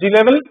एनर्जी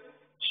लेवल।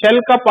 शेल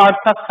का पार्ट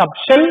था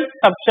सबशेल,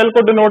 सबशेल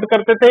को डिनोट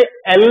करते थे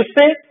एल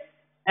से।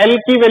 एल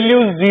की वैल्यू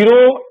 0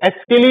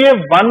 एस के लिए,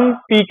 1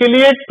 पी के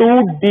लिए,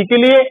 2 डी के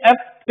लिए,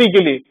 एफ 3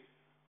 के लिए।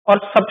 और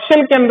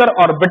सबशेल के अंदर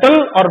ऑर्बिटल,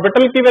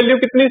 ऑर्बिटल की वैल्यू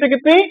कितनी से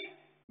कितनी,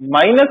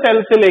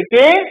 -l से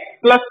लेके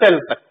 +l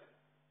तक।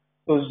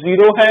 तो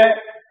 0 है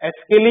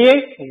s के लिए,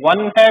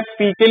 1 है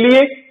p के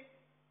लिए,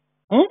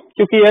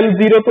 क्योंकि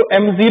L0 तो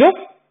M0,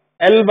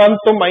 L1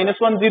 तो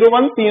 -1, 0,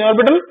 1 3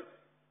 ऑर्बिटल,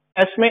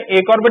 s में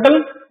 1 ऑर्बिटल,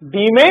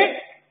 d में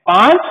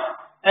 5,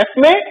 f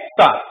में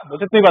 7।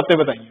 बस इतनी बातें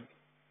बताइए।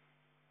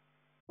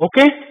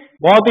 ओके,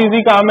 बहुत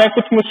इजी काम है,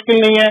 कुछ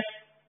मुश्किल नहीं है,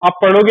 आप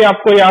पढ़ोगे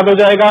आपको याद हो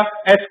जाएगा।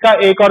 s का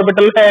 1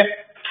 ऑर्बिटल है,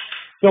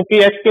 क्योंकि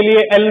s के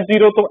लिए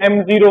L0 तो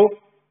M0,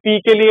 p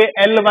के लिए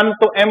L1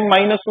 तो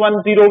M-1,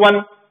 0,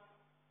 1।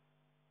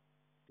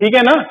 ठीक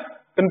है ना,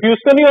 कंफ्यूज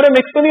तो नहीं हो रहे,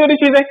 मिक्स तो नहीं हो रही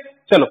चीजें।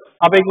 चलो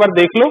आप एक बार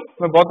देख लो,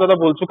 मैं बहुत ज्यादा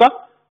बोल चुका,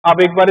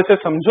 आप एक बार इसे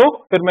समझो,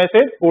 फिर मैं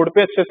इसे बोर्ड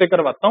पे अच्छे से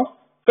करवाता हूं,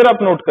 फिर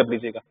आप नोट कर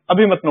लीजिएगा।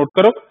 अभी मत नोट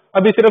करो,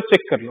 अभी सिर्फ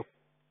चेक कर लो।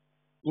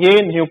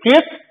 ये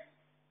न्यूक्लियस,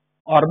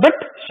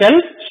 ऑर्बिट, शेल,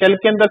 शेल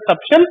के अंदर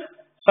सबशेल,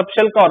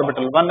 सबशेल का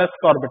ऑर्बिटल 1s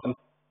का ऑर्बिटल,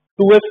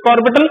 2s का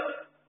ऑर्बिटल,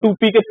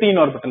 2p के 3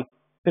 ऑर्बिटल,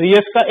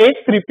 3s का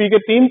 1, 3p के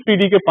 3,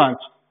 3d के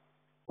 5,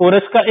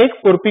 4s का 1,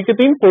 4p के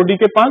 3, 4d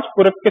के 5,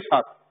 4f के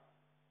 7।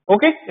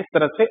 ओके, इस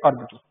तरह से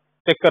ऑर्बिटल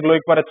चेक कर लो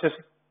एक बार अच्छे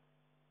से।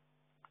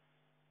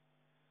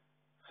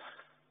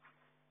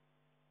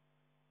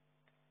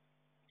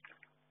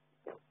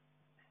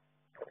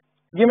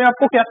 ये मैं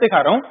आपको क्या सिखा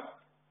रहा हूं,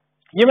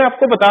 ये मैं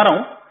आपको बता रहा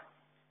हूं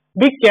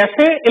भी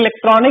कैसे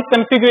इलेक्ट्रॉनिक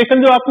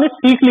कॉन्फ़िगरेशन जो आपने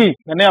सीख ली,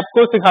 मैंने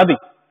आपको सिखा दी,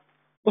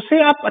 उसे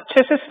आप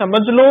अच्छे से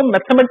समझ लो,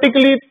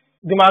 मैथमेटिकली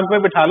दिमाग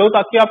में बिठा लो,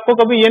 ताकि आपको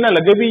कभी ये ना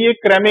लगे भी ये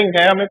क्रैमिंग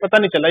है, हमें पता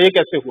नहीं चला ये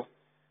कैसे हुआ।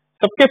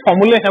 सबके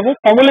फॉर्मूले हैं, वो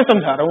फॉर्मूले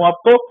समझा रहा हूं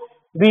आपको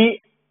भी।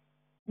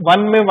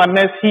 1 में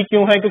 1s ही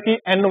क्यों है, क्योंकि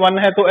n1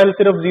 है तो l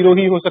सिर्फ 0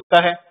 ही हो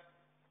सकता है,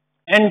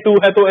 n2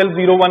 है तो l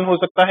 0, 1 हो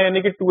सकता है,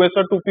 यानी कि 2s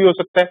और 2p हो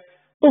सकता है।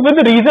 तो विद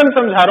रीजन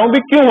समझा रहा हूं भी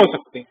क्यों हो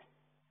सकते हैं।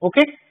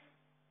 ओके,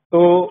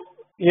 तो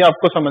ये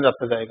आपको समझ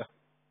आता जाएगा।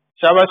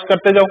 शाबाश,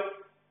 करते जाओ,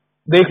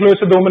 देख लो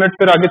इसे 2 मिनट,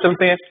 फिर आगे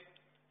चलते हैं।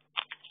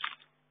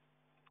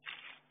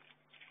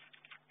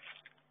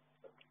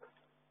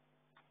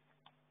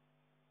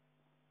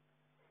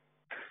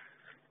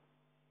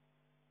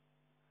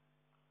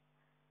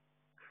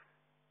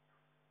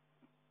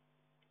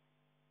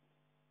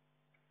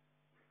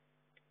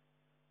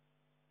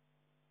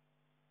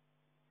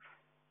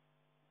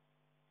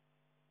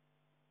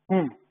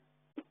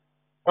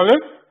 ओके,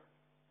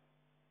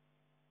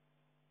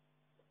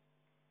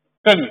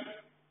 चलिए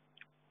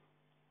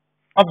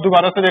अब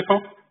दोबारा से देखो,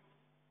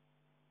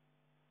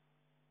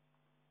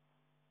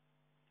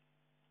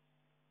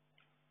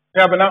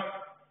 क्या बना?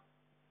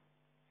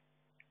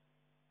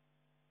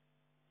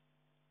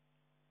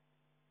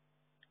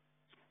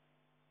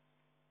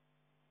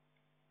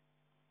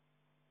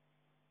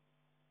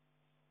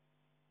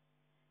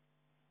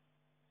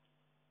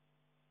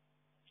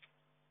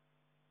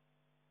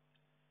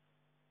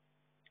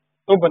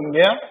 तो बन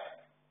गया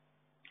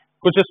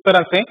कुछ इस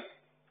तरह से,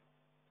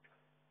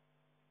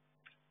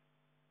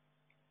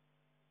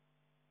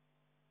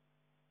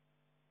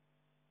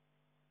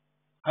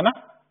 है ना?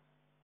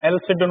 एल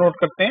से डिनोट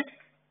करते हैं,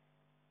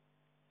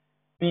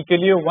 पी के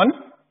लिए 1,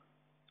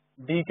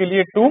 डी के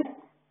लिए 2,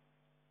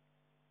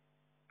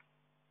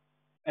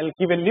 एल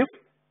की वैल्यू,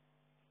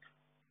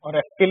 और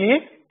एफ के लिए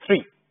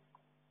 3।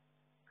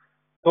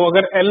 तो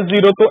अगर एल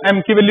 0 तो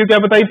एम की वैल्यू क्या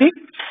बताई थी?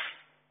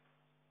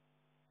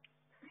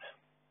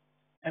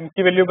 एम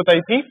की वैल्यू बताई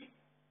थी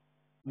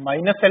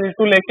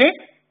 -L2 लेके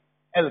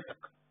एल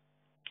तक।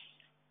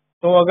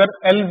 तो अगर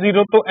एल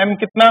 0 तो एम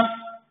कितना?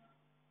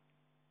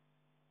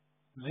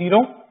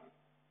 0,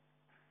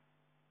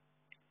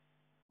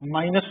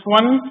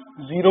 -1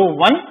 0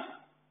 1,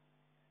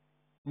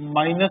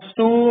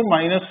 -2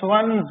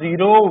 -1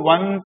 0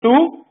 1 2,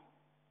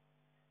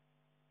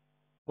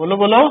 बोलो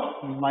बोलो,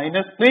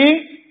 -3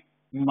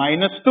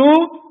 -2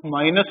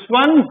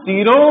 -1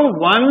 0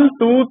 1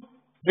 2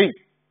 3।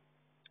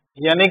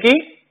 यानी कि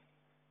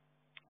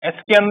एस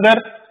के अंदर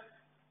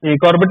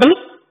एक ऑर्बिटल,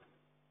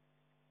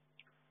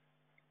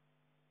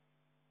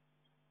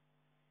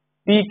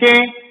 पी के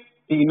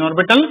 3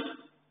 ऑर्बिटल,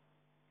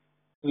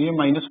 तो ये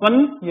 -1,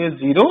 ये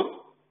 0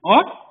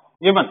 और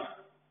ये 1,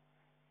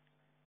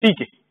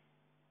 ठीक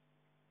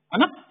है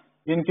ना?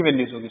 ये इनकी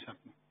वैल्यूज होगी साथ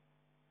में।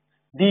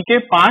 डी के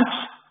 5,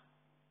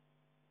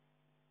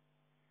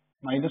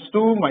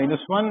 -2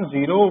 -1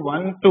 0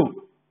 1 2,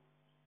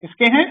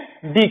 इसके हैं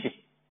डी के,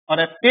 और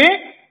एफ के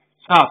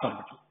 7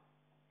 ऑर्बिटल।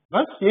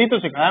 बस यही तो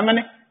सिखाया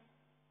मैंने।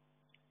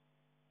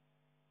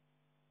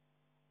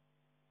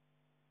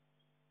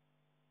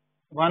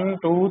 One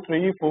two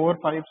three four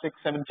five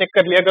six seven check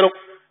कर लिया करो।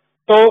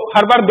 तो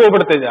हर बार 2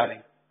 बढ़ते जा रहे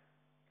हैं।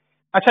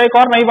 अच्छा, एक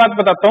और नई बात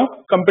बताता हूं,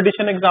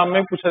 कंपटीशन एग्जाम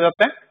में पूछा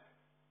जाता है,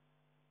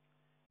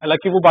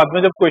 हालांकि वो बाद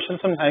में जब क्वेश्चन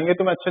समझाएंगे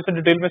तो मैं अच्छे से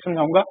डिटेल में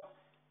समझाऊंगा।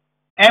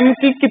 एम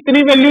की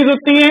कितनी वैल्यूज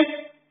होती हैं?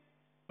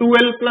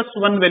 2l +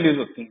 1 वैल्यूज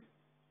होती हैं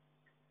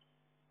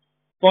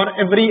फॉर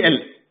एवरी एल।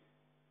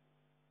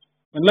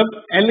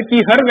 मतलब एल की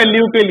हर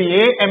वैल्यू के लिए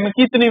एम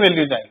की इतनी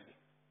वैल्यूज आएगी।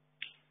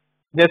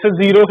 जैसे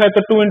 0 है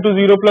तो 2 ×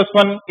 0 +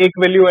 1 एक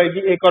वैल्यू आएगी,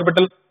 एक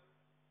ऑर्बिटल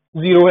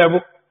 0 है वो,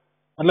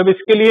 मतलब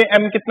इसके लिए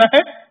एम कितना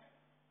है?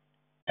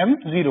 एम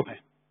 0 है।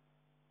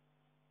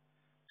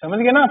 समझ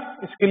गए ना?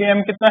 इसके लिए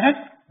एम कितना है?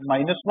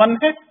 -1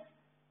 है,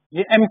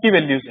 ये एम की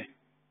वैल्यूज है।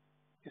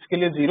 इसके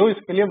लिए 0,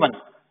 इसके लिए 1,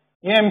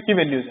 ये एम की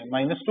वैल्यूज है,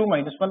 -2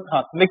 -1।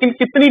 हाँ, लेकिन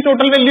कितनी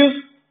टोटल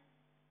वैल्यूज?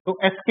 तो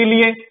एस के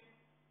लिए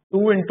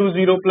 2 ×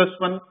 0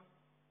 + 1।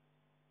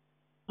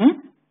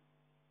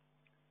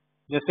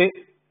 जैसे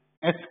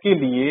एस के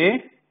लिए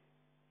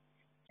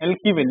एल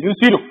की वैल्यू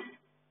 0,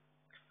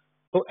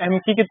 तो एम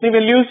की कितनी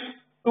वैल्यूज?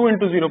 2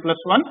 × 0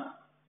 + 1,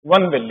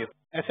 1 वैल्यू।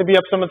 ऐसे भी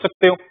आप समझ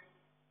सकते हो,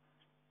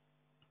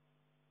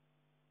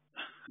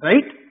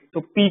 राइट? तो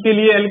पी के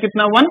लिए एल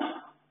कितना? 1,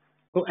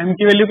 तो एम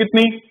की वैल्यू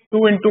कितनी? 2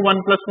 ×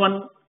 1 + 1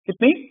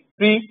 कितनी?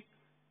 3।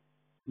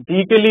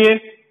 डी के लिए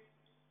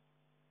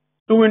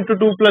 2 ×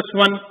 2 +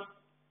 1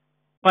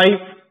 5।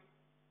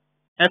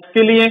 एफ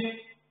के लिए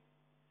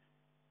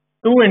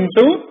 2 ×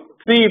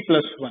 3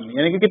 + 1,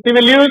 यानी कि कितनी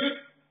वैल्यूज?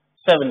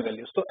 7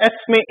 वैल्यूज। तो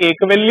एस में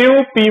 1 वैल्यू,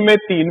 पी में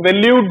 3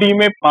 वैल्यू, डी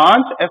में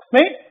 5, एफ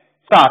में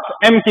 7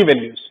 एम की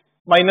वैल्यूज।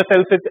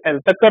 -L से एल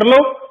तक कर लो,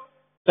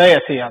 चाहे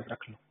ऐसे याद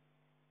रख लो।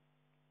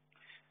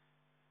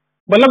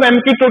 मतलब एम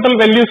की टोटल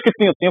वैल्यूज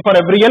कितनी होती है? For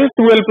every L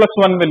 2l +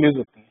 1 values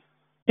होती है।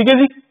 ठीक है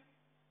जी,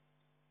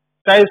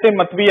 चाहे इसे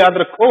मत भी याद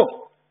रखो,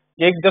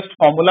 ये एक जस्ट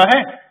फॉर्मूला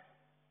है,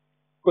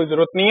 कोई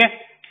जरूरत नहीं है।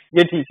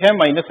 ये ठीक है,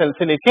 -L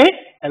से लेके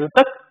एल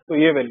तक, तो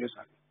ये वैल्यूज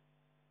आ गई।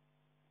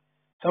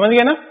 समझ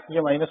गए ना?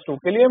 ये -2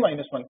 के लिए,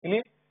 -1 के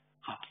लिए।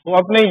 हाँ, तो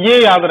आपने ये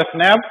याद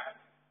रखना है अब।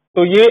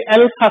 तो ये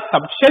एल था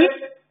सबशेल,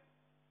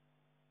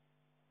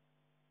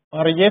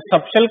 और ये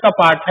सबशेल का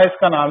पार्ट है,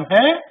 इसका नाम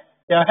है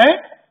क्या है?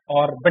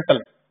 ऑर्बिटल।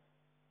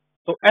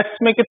 तो एस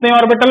में कितने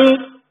ऑर्बिटल?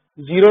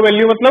 0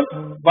 वैल्यू मतलब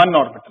 1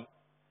 ऑर्बिटल,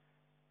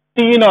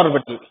 3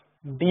 ऑर्बिटल,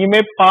 डी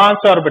में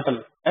 5 ऑर्बिटल,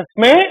 एफ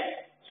में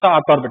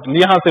 7 ऑर्बिटल।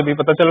 यहां से भी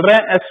पता चल रहा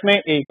है, एस में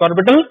 1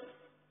 ऑर्बिटल,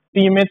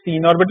 टी में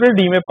 3 ऑर्बिटल,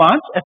 डी में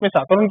 5, एफ में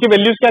 7। और उनकी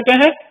वैल्यूज क्या क्या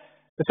है?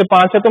 जैसे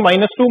 5 है तो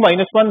 -2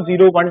 -1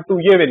 0 1 2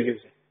 ये वैल्यूज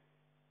है।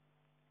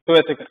 तो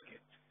ऐसे करके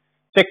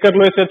चेक कर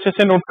लो, इसे अच्छे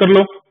से नोट कर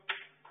लो।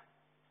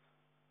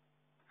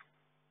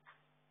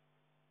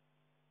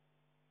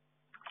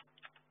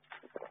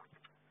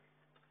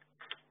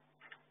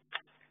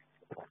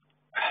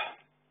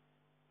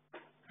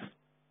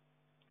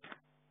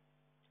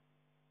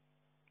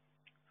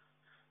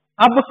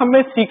 अब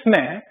हमें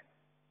सीखना है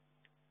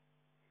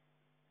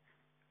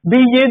भी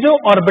ये जो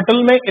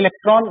ऑर्बिटल में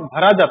इलेक्ट्रॉन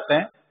भरा जाता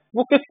है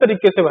वो किस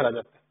तरीके से भरा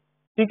जाता है।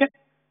 ठीक है,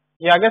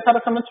 ये आ गया सारा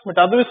समझ,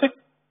 मिटा दो इसे।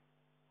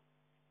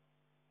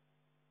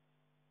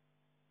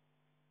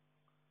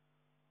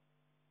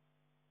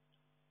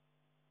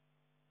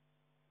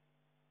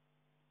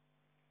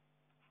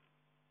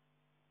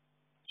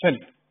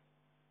 चलिए,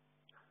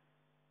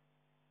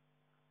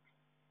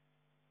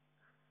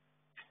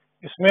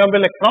 इसमें अब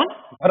इलेक्ट्रॉन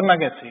भरना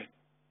कैसे है।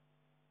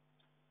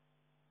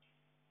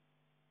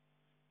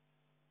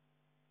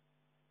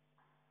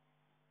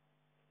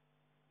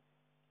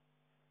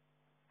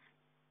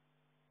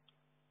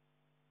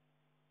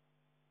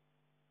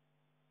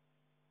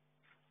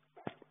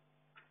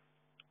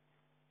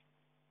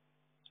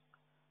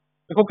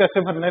 देखो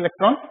कैसे भरना है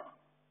इलेक्ट्रॉन।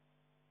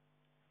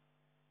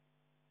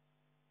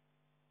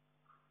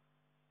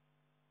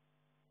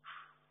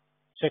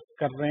 चेक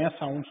कर रहे हैं,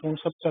 साउंड सूंड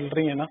सब चल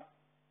रही है ना।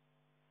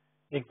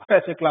 एक बार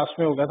ऐसे क्लास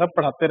में हो गया था,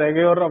 पढ़ाते रह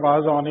गए और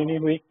आवाज ऑन ही नहीं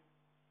हुई,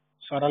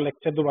 सारा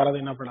लेक्चर दोबारा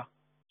देना पड़ा।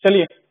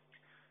 चलिए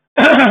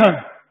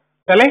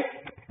चले,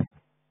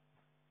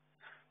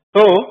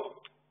 तो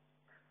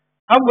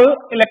अब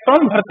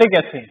इलेक्ट्रॉन भरते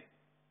कैसे हैं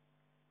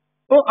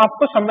तो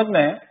आपको समझना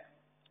है,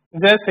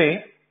 जैसे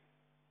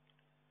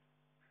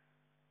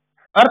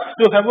अर्थ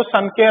जो है वो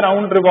सन के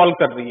अराउंड रिवॉल्व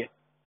कर रही है,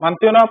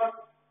 मानते हो ना आप,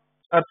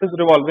 earth is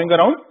revolving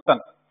around sun,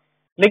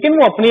 लेकिन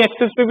वो अपनी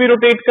एक्सिस पे भी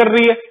रोटेट कर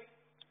रही है,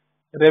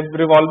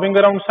 revolving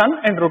around sun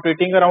and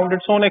rotating around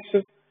its own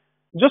axis.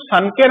 जो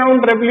सन के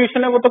अराउंड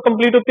रेवोल्यूशन है वो तो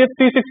कंप्लीट होती है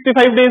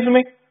 365 डेज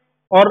में,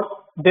 और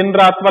दिन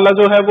रात वाला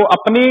जो है वो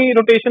अपनी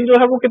रोटेशन जो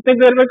है वो कितनी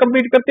देर में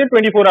कंप्लीट करती है,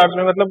 24 आवर्स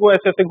में। मतलब वो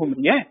ऐसे ऐसे घूम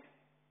रही है,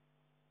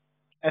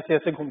 ऐसे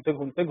ऐसे घूमते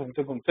घूमते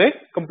घूमते घूमते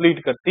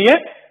कंप्लीट करती है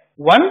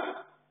one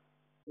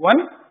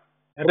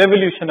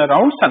revolution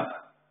around sun,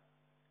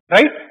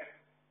 right.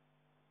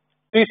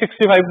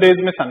 365 days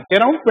में सन के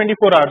अराउंड,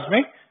 24 आवर्स में,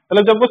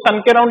 मतलब जब वो सन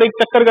के अराउंड एक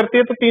चक्कर करती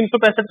है तो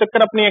 365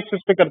 चक्कर अपनी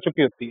एक्सिस पे कर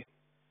चुकी होती है,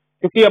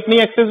 क्योंकि अपनी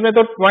एक्सिस में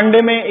तो वन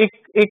डे में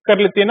एक कर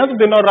लेती है ना, तो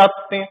दिन और रात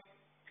होते हैं।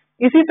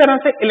 इसी तरह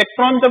से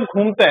इलेक्ट्रॉन जब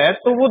घूमता है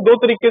तो वो दो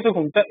तरीके से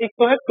घूमता है, एक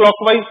तो है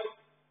क्लॉकवाइज,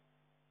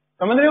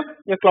 समझ रहे हो,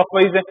 ये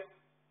क्लॉकवाइज है,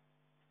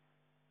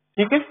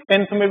 ठीक है।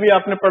 10th में भी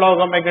आपने पढ़ा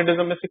होगा,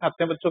 मैग्नेटिज्म में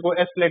सिखाते हैं बच्चों को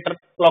एस लेटर,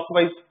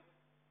 क्लॉकवाइज।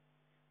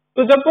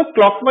 तो जब वो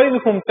क्लॉकवाइज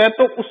घूमता है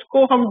तो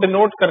उसको हम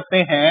डिनोट करते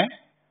हैं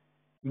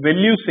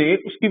वैल्यू से,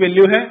 उसकी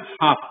वैल्यू है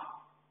हाफ।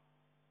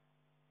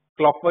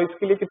 क्लॉकवाइज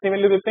के लिए कितनी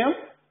वैल्यू देते हैं हम,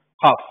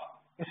 हाफ,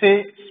 इसे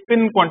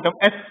स्पिन क्वांटम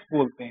एस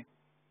बोलते हैं।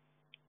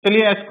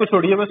 चलिए एस को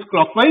छोड़िए, बस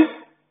क्लॉकवाइज,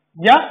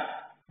 या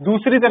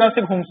दूसरी तरह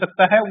से घूम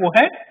सकता है वो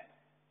है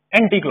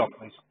एंटी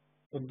क्लॉकवाइज।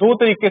 तो दो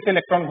तरीके से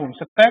इलेक्ट्रॉन घूम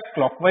सकता है,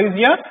 क्लॉकवाइज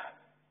या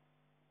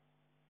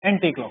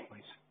एंटी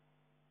क्लॉकवाइज।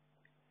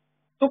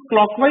 तो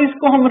क्लॉकवाइज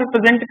को हम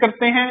रिप्रेजेंट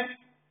करते हैं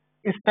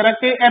इस तरह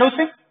के एरो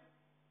से,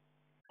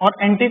 और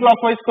एंटी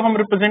क्लॉकवाइज को हम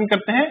रिप्रेजेंट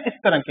करते हैं इस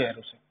तरह के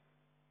एरो से।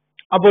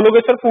 अब बोलोगे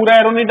सर पूरा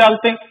एरो नहीं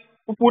डालते,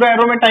 तो पूरा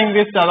एरो में टाइम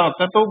वेस्ट ज्यादा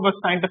होता है, तो बस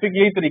साइंटिफिक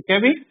यही तरीका है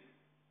भी,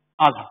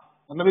 आधा,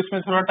 मतलब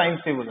इसमें थोड़ा टाइम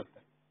सेव हो जाता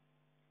है,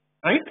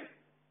 राइट।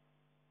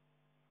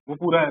 वो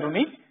पूरा एरो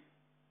नहीं,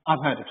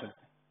 आधा एरो चलता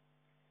है।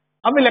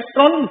 अब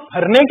इलेक्ट्रॉन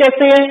भरने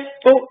कैसे हैं,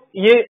 तो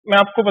ये मैं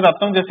आपको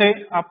बताता हूं। जैसे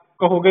आप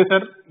कहोगे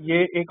सर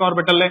ये एक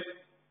ऑर्बिटल है,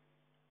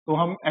 तो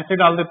हम ऐसे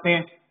डाल देते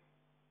हैं,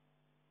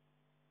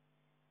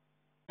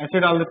 ऐसे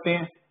डाल देते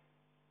हैं,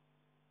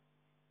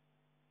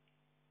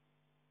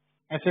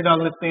 ऐसे डाल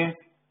देते हैं,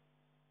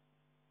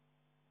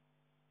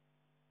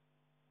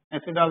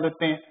 ऐसे डाल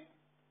देते हैं,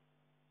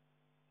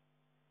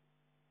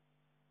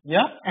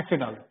 या ऐसे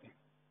डाल देते हैं।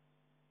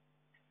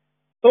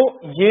 तो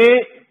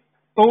ये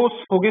तो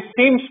हो गए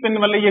सेम स्पिन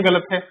वाले, ये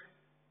गलत है,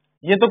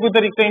 ये तो कोई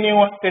तरीका ही नहीं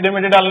हुआ टेढ़े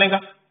मेढ़े डालने का,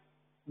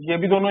 ये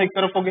भी दोनों एक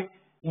तरफ हो गए।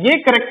 ये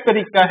करेक्ट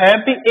तरीका है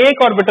कि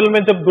एक ऑर्बिटल में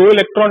जब दो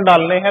इलेक्ट्रॉन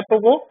डालने हैं तो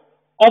वो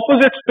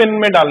ऑपोजिट स्पिन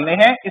में डालने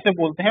हैं, इसे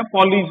बोलते हैं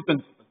पॉलीज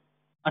प्रिंसिपल।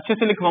 अच्छे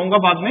से लिखवाऊंगा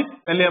बाद में,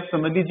 पहले आप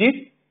समझ लीजिए,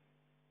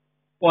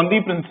 पॉली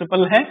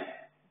प्रिंसिपल है,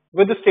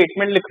 विद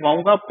स्टेटमेंट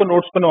लिखवाऊंगा, आपको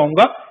नोट्स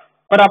बनवाऊंगा।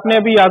 पर आपने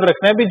अभी याद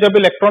रखना है भी जब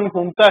इलेक्ट्रॉन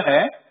घूमता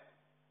है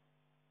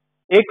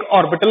एक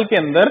ऑर्बिटल के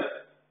अंदर,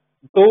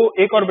 तो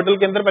एक ऑर्बिटल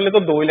के अंदर पहले तो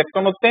दो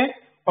इलेक्ट्रॉन होते हैं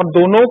और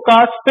दोनों का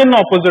स्पिन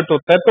ऑपोजिट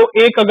होता है। तो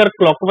एक अगर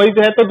क्लॉकवाइज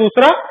है तो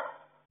दूसरा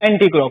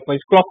एंटी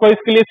क्लॉकवाइज, क्लॉकवाइज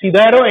के लिए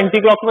सीधा एरो,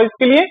 एंटी क्लॉकवाइज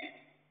के लिए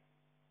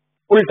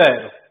उल्टा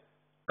एरो,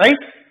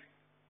 राइट।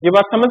 ये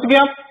बात समझ गए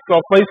आप,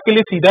 क्लॉकवाइज के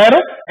लिए सीधा एरो,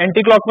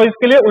 एंटी क्लॉकवाइज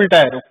के लिए उल्टा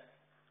एरो।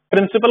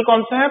 प्रिंसिपल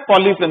कौन सा है,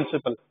 पॉली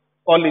प्रिंसिपल,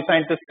 पॉली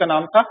साइंटिस्ट का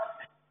नाम था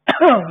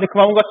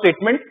लिखवाऊंगा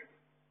स्टेटमेंट।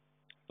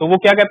 तो वो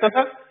क्या कहता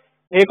था,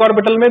 एक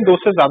ऑर्बिटल में दो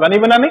से ज्यादा नहीं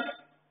बनाने,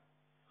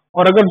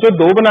 और अगर जो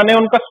दो बनाने हैं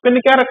उनका स्पिन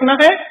क्या रखना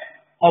है,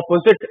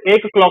 ऑपोजिट,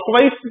 एक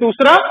क्लॉकवाइज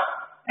दूसरा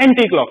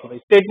एंटी क्लॉकवाइज।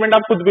 स्टेटमेंट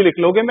आप खुद भी लिख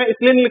लोगे, मैं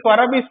इसलिए नहीं लिखवा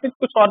रहा भी, इसमें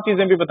कुछ और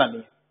चीजें भी बतानी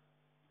है।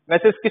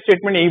 वैसे इसकी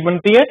स्टेटमेंट यही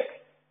बनती है,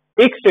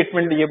 एक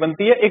स्टेटमेंट ये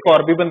बनती है, एक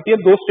और भी बनती है,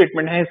 दो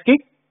स्टेटमेंट है इसकी।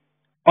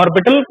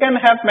 Orbital can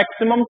have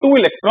maximum 2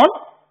 electron,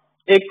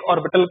 एक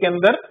ऑर्बिटल के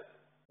अंदर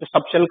जो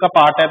सबशेल का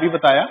पार्ट है अभी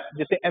बताया,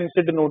 जिसे एम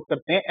से डिनोट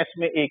करते हैं, एस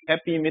में 1 है,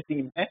 पी में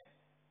 3 है,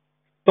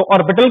 तो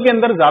ऑर्बिटल के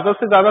अंदर ज्यादा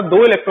से ज्यादा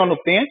 2 इलेक्ट्रॉन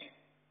होते हैं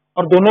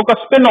और दोनों का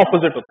स्पिन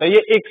ऑपोजिट होता है।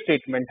 ये एक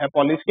स्टेटमेंट है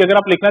पॉलिस की, अगर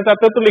आप लिखना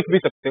चाहते हो तो लिख भी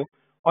सकते हो।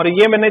 और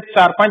ये मैंने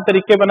 4-5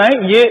 तरीके बनाए,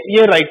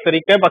 ये राइट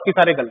तरीका है, बाकी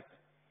सारे गलत।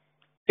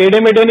 टेढ़े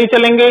मेढ़े नहीं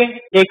चलेंगे,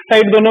 एक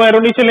साइड दोनों एरो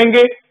नहीं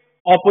चलेंगे,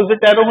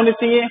 ऑपोजिट एरो होने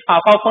चाहिए,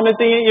 हाफ हाफ होने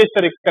चाहिए, ये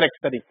करेक्ट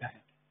तरीका है।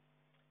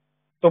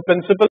 तो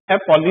प्रिंसिपल है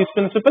पॉलिस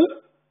प्रिंसिपल।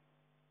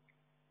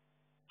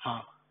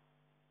 हाँ,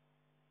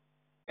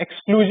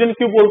 एक्सक्लूजन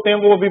क्यों बोलते हैं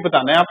वो अभी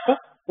बताना है आपको,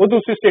 वो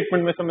दूसरी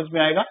स्टेटमेंट में समझ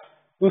में आएगा।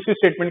 दूसरी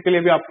स्टेटमेंट के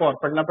लिए भी आपको और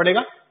पढ़ना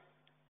पड़ेगा।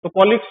 तो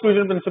पॉली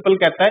एक्सक्लूजन प्रिंसिपल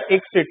कहता है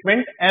एक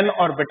statement N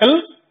orbital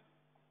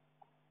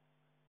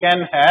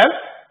can have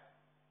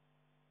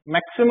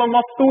maximum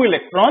of 2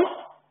 electron,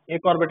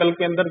 एक ऑर्बिटल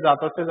के अंदर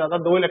ज्यादा से ज्यादा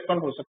 2 इलेक्ट्रॉन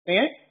हो सकते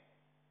हैं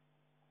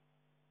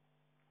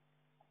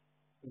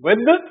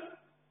विद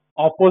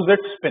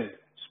ऑपोजिट स्पिन।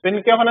 स्पिन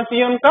क्या होना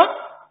चाहिए उनका,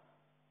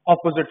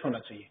 ऑपोजिट होना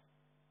चाहिए।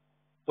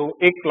 तो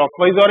एक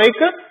क्लॉकवाइज और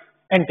एक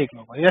एंटी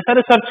क्लॉकवाइज, ऐसा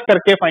रिसर्च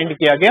करके फाइंड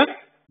किया गया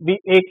भी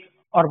एक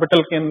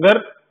ऑर्बिटल के अंदर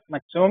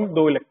मैक्सिमम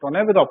 2 इलेक्ट्रॉन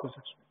है विद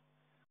ऑपोजिट स्पिन।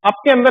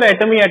 आपके अंदर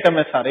एटम ही एटम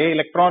है सारे,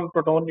 इलेक्ट्रॉन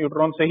प्रोटॉन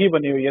न्यूट्रॉन से ही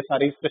बनी हुई है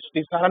सारी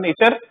सृष्टि, सारा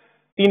नेचर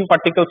 3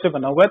 पार्टिकल से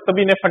बना हुआ है,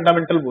 तभी इन्हें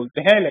फंडामेंटल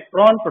बोलते हैं,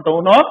 इलेक्ट्रॉन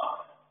प्रोटॉन और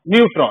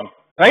neutron,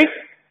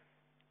 right.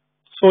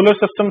 Solar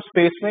system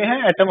space में है,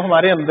 एटम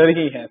हमारे अंदर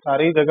ही है,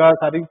 सारी जगह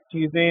सारी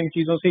चीजें इन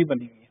चीजों से ही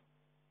बनी हुई है।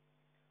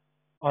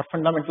 और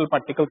फंडामेंटल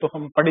पार्टिकल तो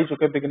हम पढ़ ही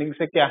चुके बिगिनिंग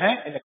से, क्या है,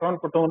 इलेक्ट्रॉन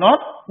प्रोटॉन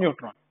और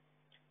न्यूट्रॉन।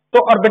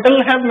 तो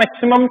orbital have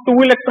maximum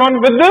 2 electron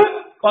with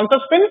कौन सा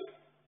स्पिन,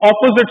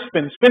 ऑपोजिट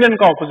स्पिन। स्पिन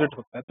इनका ऑपोजिट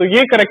होता है, तो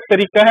ये करेक्ट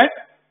तरीका है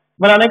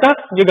बनाने का,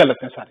 ये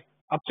गलत है सारे,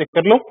 आप चेक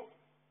कर लो।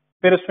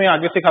 फिर इसमें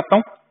आगे सिखाता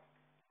हूं,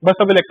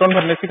 बस अब इलेक्ट्रॉन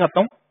भरने सिखाता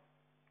हूं,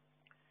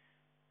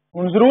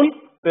 हुंड्स रूल,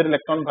 फिर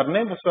इलेक्ट्रॉन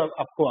भरने, बस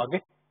आपको आगे।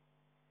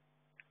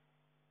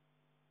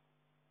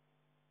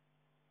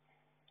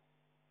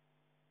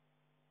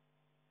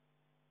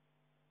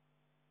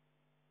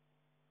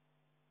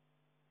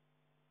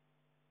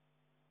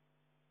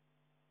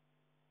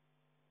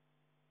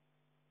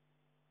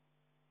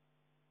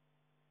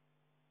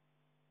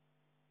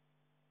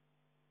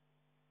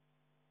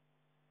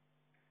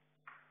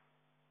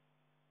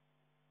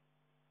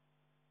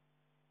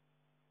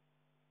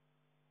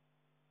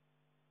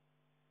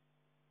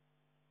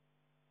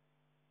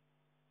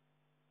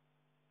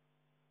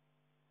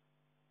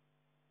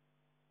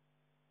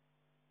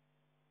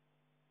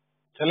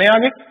 चले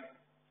आगे,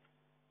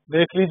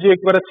 देख लीजिए एक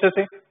बार अच्छे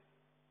से।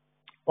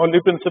 पॉली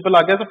प्रिंसिपल आ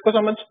गया सबको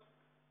समझ,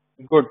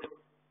 गुड।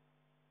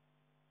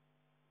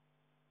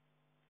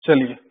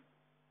 चलिए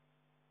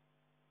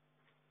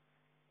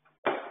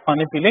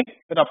पानी पी लें,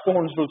 फिर आपको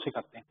हुंड्स रूल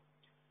सिखाते हैं।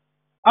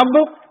 अब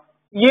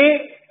ये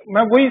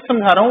मैं वही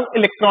समझा रहा हूं,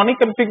 इलेक्ट्रॉनिक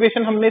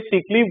कॉन्फ़िगरेशन हमने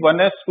सीख ली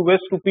 1s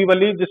 2s 2p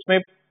वाली, जिसमें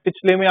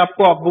पिछले में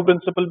आपको अब्बू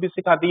प्रिंसिपल भी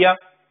सिखा दिया।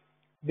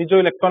 भी जो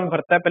इलेक्ट्रॉन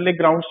भरता है पहले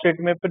ग्राउंड स्टेट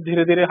में, फिर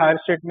धीरे धीरे हायर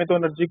स्टेट में, तो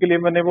एनर्जी के लिए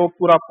मैंने वो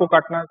पूरा आपको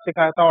काटना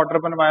सिखाया था, ऑर्डर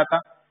बनवाया था।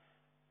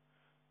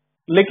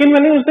 लेकिन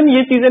मैंने उस दिन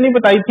ये चीजें नहीं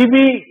बताई थी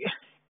भी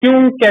क्यों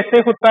कैसे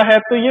होता है।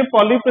 तो ये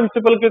पॉली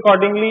प्रिंसिपल के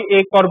अकॉर्डिंगली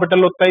एक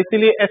ऑर्बिटल होता है,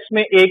 इसीलिए एस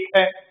में 1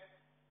 है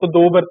तो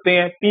 2 भरते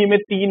हैं, पी में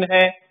 3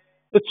 है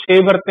तो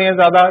 6 भरते हैं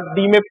ज्यादा,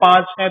 डी में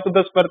 5 है तो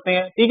 10 भरते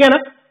हैं, ठीक है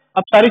ना।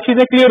 अब सारी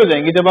चीजें क्लियर हो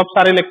जाएंगी जब आप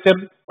सारे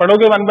लेक्चर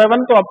पढ़ोगे 1 बाय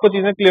 1, तो आपको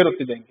चीजें क्लियर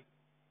होती जाएंगी।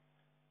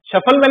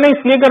 शफल मैंने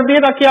इसलिए कर दिया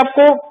ताकि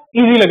आपको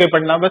इजी लगे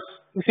पढ़ना, बस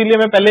इसीलिए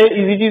मैं पहले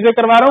इजी चीजें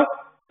करवा रहा हूँ,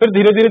 फिर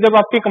धीरे धीरे जब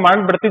आपकी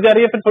कमांड बढ़ती जा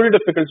रही है फिर थोड़ी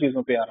डिफिकल्ट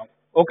चीजों पे आ रहा हूँ।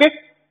 ओके,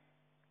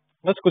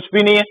 बस कुछ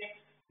भी नहीं है,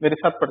 मेरे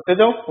साथ पढ़ते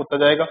जाओ, होता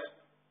जाएगा।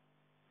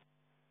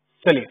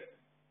 चलिए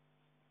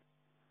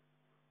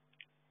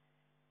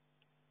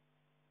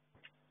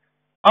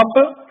अब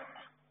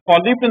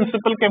पॉली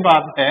प्रिंसिपल के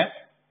बाद है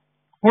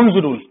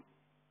हुंड्स रूल।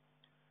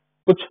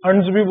 कुछ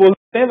हंड्स भी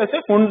बोलते हैं, वैसे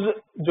हुंड्स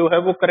जो है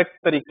वो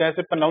करेक्ट तरीका है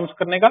इसे प्रोनाउंस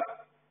करने का।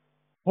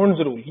 हुंड्स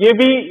रूल ये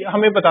भी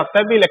हमें बताता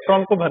है भी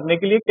इलेक्ट्रॉन को भरने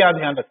के लिए क्या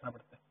ध्यान रखना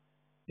पड़ता है।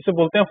 इसे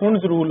बोलते हैं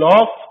Hund's rule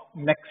of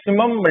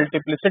maximum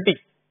multiplicity.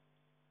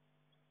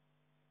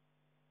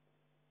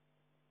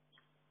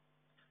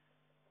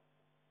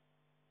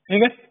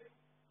 ठीक है,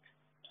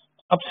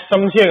 अब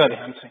समझिएगा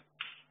ध्यान से।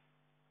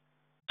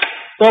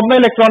 तो अब मैं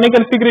इलेक्ट्रॉनिक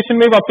कॉन्फ़िगरेशन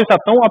में वापस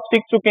आता हूं, आप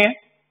सीख चुके हैं,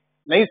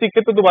 नहीं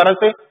सीखे तो दोबारा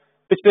से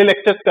पिछले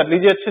लेक्चर्स कर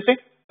लीजिए अच्छे से,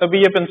 तभी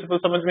ये प्रिंसिपल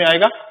समझ में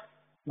आएगा।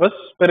 बस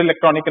फिर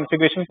इलेक्ट्रॉनिक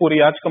कॉन्फ़िगरेशन पूरी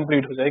आज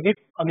कंप्लीट हो जाएगी।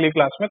 अगली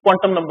क्लास में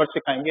क्वांटम नंबर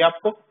सिखाएंगे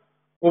आपको,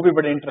 वो भी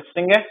बड़े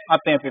इंटरेस्टिंग है,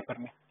 आते हैं पेपर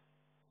में।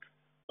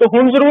 तो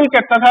हुंड्स रूल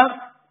कहता था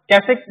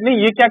कैसे, नहीं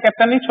ये क्या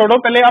कहता नहीं, छोड़ो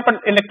पहले आप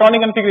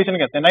इलेक्ट्रॉनिक कॉन्फ़िगरेशन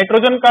कहते हैं।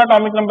 नाइट्रोजन का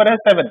एटॉमिक नंबर है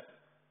 7,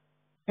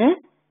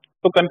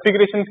 तो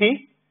कॉन्फ़िगरेशन थी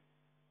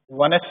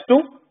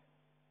 1s2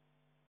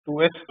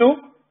 2s2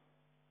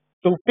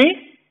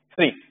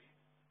 2p3,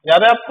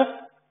 याद है आपको,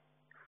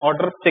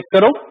 ऑर्डर चेक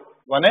करो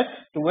 1s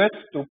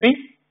 2s 2p।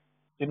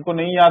 जिनको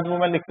नहीं याद वो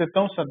मैं लिख देता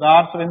हूं,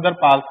 सरदार सुरेंद्र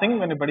पाल सिंह,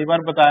 मैंने बड़ी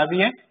बार बताया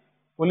भी है।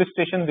 पुलिस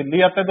स्टेशन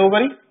दिल्ली आता है 2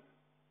 बारी,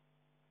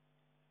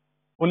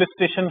 पुलिस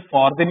स्टेशन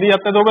फॉर दिल्ली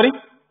आता है 2 बारी,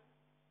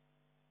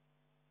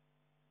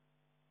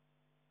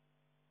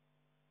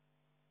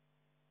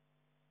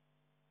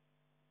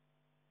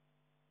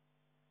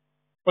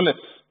 पुलिस,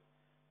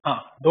 हाँ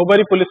 2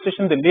 बारी पुलिस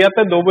स्टेशन दिल्ली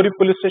आता है, 2 बारी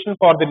पुलिस स्टेशन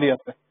फॉर दिल्ली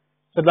आता है।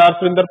 सरदार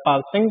Surinder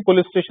Pal Singh,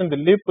 police station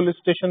Delhi, police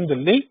station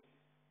Delhi,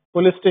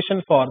 police station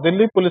for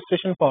Delhi, police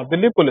station for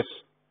Delhi, police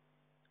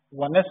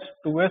 1S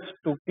 2S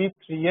 2P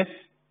 3S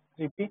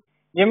 3P।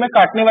 ये मैं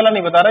काटने वाला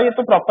नहीं बता रहा, ये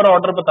तो प्रॉपर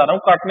ऑर्डर बता रहा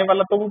हूँ, काटने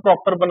वाला तो वो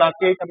प्रॉपर बना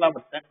के करना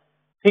पड़ता है,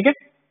 ठीक है।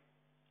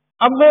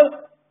 अब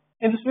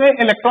इसमें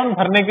इलेक्ट्रॉन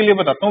भरने के लिए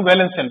बताता हूँ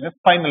वैलेंस शेल में,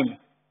 फाइनल में।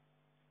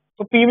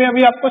 तो पी में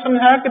अभी आपको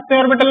समझाया कितने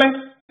ऑर्बिटल हैं,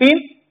 3,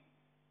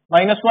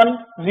 -1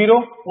 0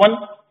 1,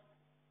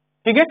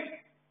 ठीक है।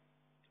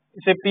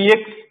 इसे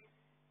px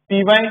py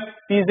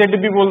pz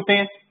भी बोलते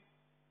हैं,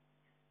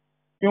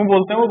 क्यों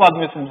बोलते हैं वो बाद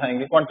में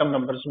समझाएंगे, क्वांटम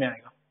नंबर्स में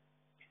आएगा।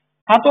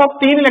 हाँ तो अब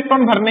 3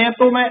 इलेक्ट्रॉन भरने हैं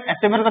तो मैं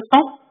ऐसे भर सकता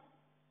हूं,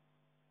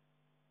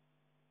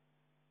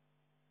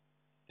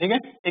 ठीक है,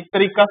 एक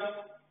तरीका।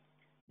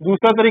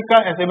 दूसरा तरीका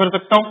ऐसे भर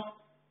सकता हूं,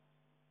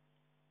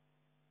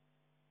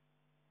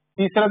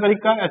 तीसरा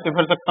तरीका ऐसे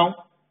भर सकता हूं,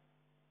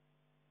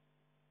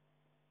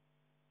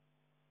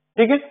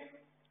 ठीक है।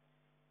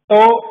 तो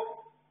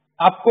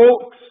आपको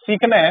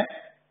सीखना है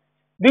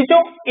भी जो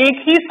एक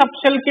ही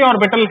सबशेल के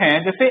ऑर्बिटल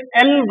हैं, जैसे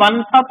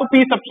L1 था तो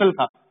p सबशेल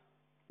था,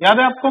 याद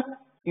है आपको,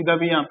 सीधा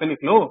भी यहां पे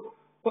लिख लो।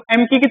 तो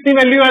m की कितनी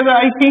वैल्यू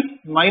आई थी,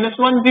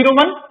 -1 0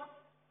 1।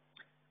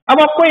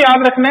 अब आपको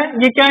याद रखना है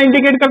ये क्या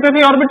इंडिकेट करते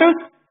थे ऑर्बिटल्स,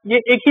 ये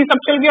एक ही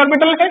सबशेल के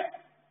ऑर्बिटल है,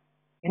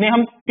 इन्हें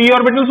हम p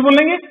ऑर्बिटल्स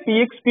बोलेंगे,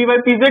 px py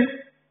pz,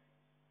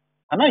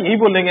 है ना, यही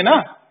बोलेंगे ना।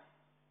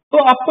 तो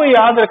आपको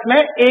याद रखना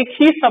है एक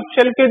ही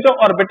सबशेल के जो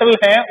ऑर्बिटल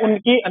हैं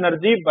उनकी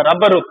एनर्जी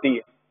बराबर होती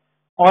है,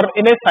 और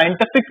इन्हें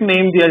साइंटिफिक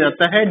नेम दिया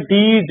जाता है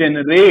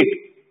डीजेनरेट,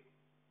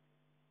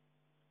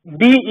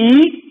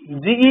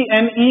 DEGENERATE,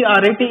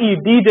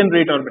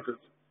 डीजेनरेट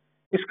ऑर्बिटल्स।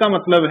 इसका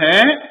मतलब है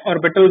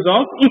ऑर्बिटल्स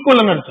ऑफ इक्वल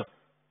एनर्जी।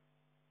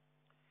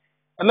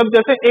 मतलब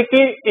जैसे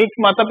एक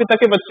माता पिता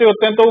के बच्चे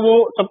होते हैं तो वो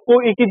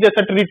सबको एक ही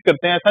जैसा ट्रीट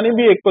करते हैं, ऐसा नहीं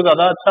भी एक को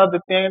ज्यादा अच्छा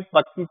देते हैं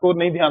बाकी को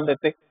नहीं ध्यान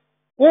देते,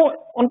 वो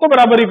उनको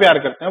बराबर ही प्यार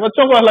करते हैं।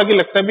 बच्चों को हालांकि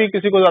लगता है भी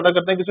किसी को ज्यादा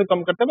करते हैं किसी को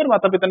कम करते हैं, पर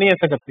माता पिता नहीं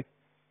ऐसा करते।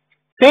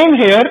 सेम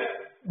हेयर,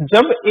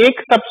 जब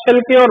एक सबशेल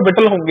के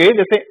ऑर्बिटल होंगे,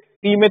 जैसे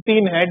P में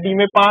 3 है, D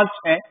में 5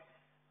 है,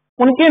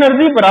 उनकी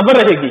एनर्जी बराबर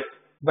रहेगी,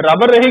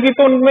 बराबर रहेगी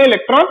तो उनमें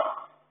इलेक्ट्रॉन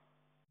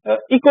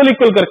इक्वल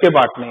इक्वल करके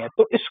बांटने हैं।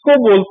 तो इसको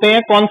बोलते हैं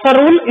कौन सा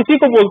रूल, इसी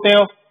को बोलते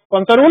हैं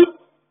कौन सा rule,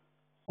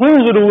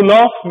 हुंज rule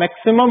of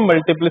maximum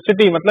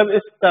multiplicity. मतलब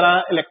इस तरह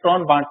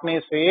इलेक्ट्रॉन बांटने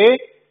से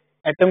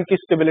एटम की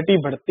स्टेबिलिटी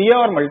बढ़ती है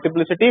और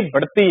मल्टीप्लिसिटी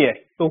बढ़ती है,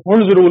 तो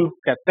हुंज रूल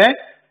कहते हैं।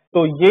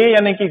 तो ये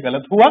यानी कि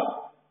गलत हुआ,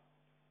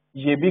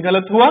 ये भी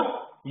गलत हुआ,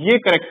 ये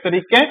करेक्ट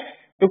तरीका है,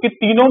 क्योंकि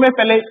तीनों में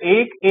पहले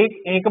एक एक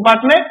एक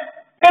बांटने,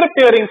 फिर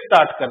पेयरिंग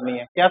स्टार्ट करनी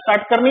है। क्या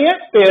स्टार्ट करनी है,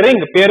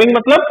 पेयरिंग। पेयरिंग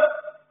मतलब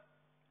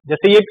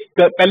जैसे ये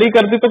पहले ही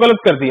कर दी तो गलत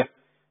कर दिया,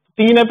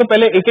 3 है तो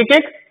पहले एक एक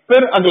एक,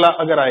 फिर अगला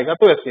अगर आएगा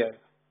तो ऐसे आएगा।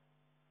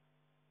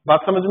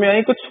 बात समझ में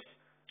आई कुछ,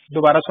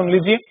 दोबारा सुन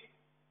लीजिए।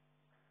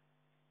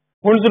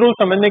 हुंज रूल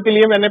समझने के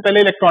लिए मैंने पहले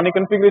इलेक्ट्रॉनिक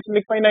कॉन्फ़िगरेशन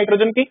लिखवाई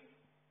नाइट्रोजन की,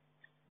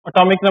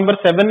 एटॉमिक नंबर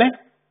 7 है,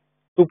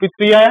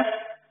 2p3 आया,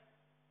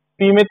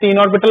 p में 3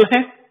 ऑर्बिटल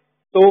हैं,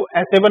 तो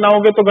ऐसे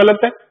बनाओगे तो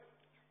गलत है,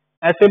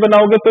 ऐसे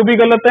बनाओगे तो भी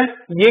गलत है।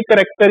 ये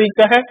करेक्ट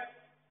तरीका है,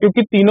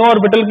 क्योंकि तीनों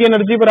ऑर्बिटल की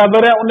एनर्जी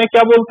बराबर है, उन्हें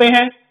क्या बोलते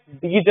हैं,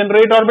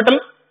 डीजेनरेट ऑर्बिटल।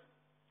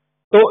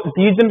 तो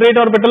डीजेनरेट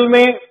ऑर्बिटल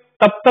में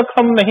तब तक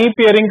हम नहीं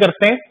पेयरिंग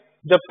करते हैं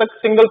जब तक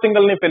सिंगल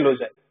सिंगल नहीं फिल हो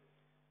जाए।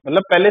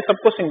 मतलब पहले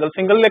सबको सिंगल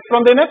सिंगल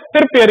इलेक्ट्रॉन देना है,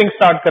 फिर पेयरिंग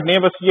स्टार्ट करनी है,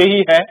 बस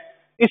यही है।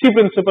 इसी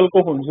प्रिंसिपल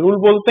को हुंज रूल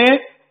बोलते हैं,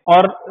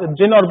 और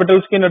जिन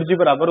ऑर्बिटल्स की एनर्जी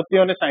बराबर होती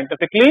है उन्हें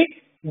साइंटिफिकली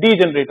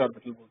डीजेनरेट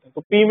ऑर्बिटल बोलते हैं।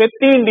 तो पी में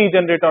 3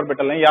 डीजेनरेट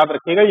ऑर्बिटल हैं, याद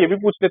रखिएगा, ये भी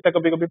पूछ लेता है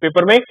कभी कभी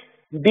पेपर में,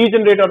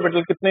 डीजेनरेट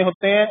ऑर्बिटल कितने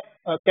होते हैं,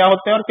 क्या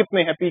होते हैं और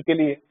कितने हैं। पी के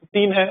लिए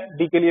 3 है,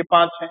 डी के लिए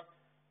 5 है,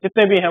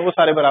 जितने भी हैं वो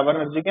सारे बराबर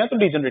एनर्जी के हैं, तो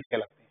डीजेनरेट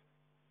कहलाते हैं।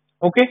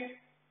 ओके,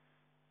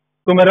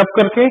 तो मैं रब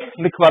करके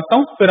लिखवाता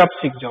हूं, फिर आप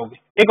सीख जाओगे।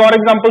 एक और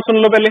एग्जांपल सुन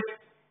लो पहले,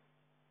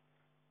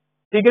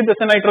 ठीक है,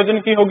 जैसे नाइट्रोजन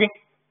की होगी,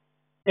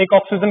 एक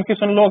ऑक्सीजन की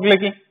सुन लो, अगले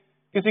की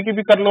किसी की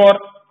भी कर लो। और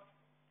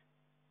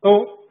तो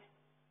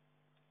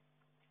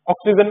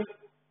oxygen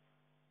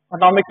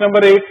atomic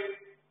number 8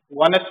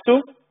 1s2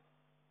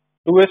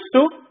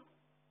 2s2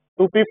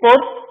 2p4,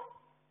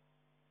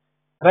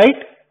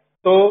 right.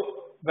 तो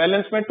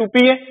वैलेंस में 2p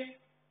है,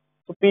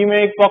 तो p में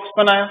एक बॉक्स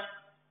बनाया,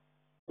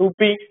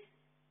 2p,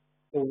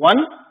 तो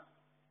 1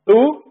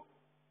 2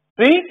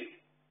 3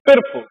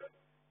 फिर 4,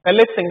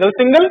 पहले सिंगल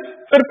सिंगल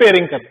फिर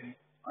पेयरिंग करनी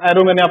है।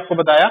 एरो मैंने आपको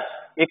बताया,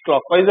 एक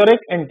क्लॉकवाइज और एक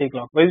एंटी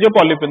क्लॉकवाइज, जो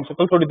पॉली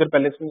प्रिंसिपल थोड़ी देर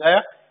पहले समझाया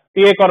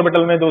कि एक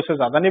ऑर्बिटल में 2 से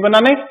ज्यादा नहीं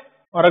बनाने,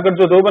 और अगर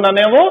जो 2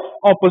 बनाने हैं वो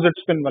ऑपोजिट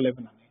स्पिन वाले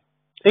बनाने हैं,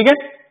 ठीक है।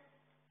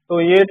 तो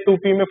ये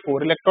 2p में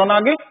 4 इलेक्ट्रॉन आ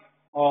गए,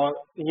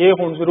 और ये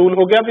हुंज रूल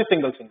हो गया भी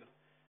सिंगल सिंगल।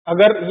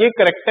 अगर ये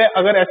करेक्ट है,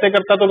 अगर ऐसे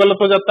करता तो गलत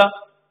हो जाता,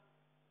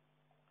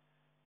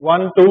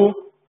 1 2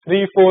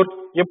 3 4,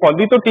 ये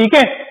पॉली तो ठीक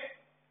है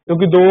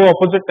क्योंकि 2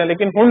 ऑपोजिट है,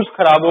 लेकिन हुंज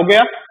खराब हो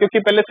गया क्योंकि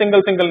पहले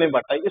सिंगल सिंगल नहीं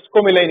बांटा,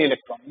 इसको मिला ही नहीं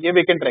इलेक्ट्रॉन, ये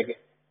वेकेंट रह गए।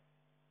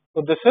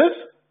 तो this is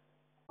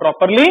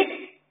properly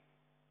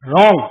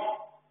wrong,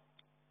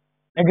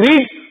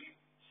 agreed.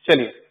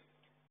 चलिए,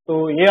 तो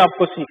ये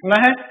आपको सीखना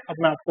है। अब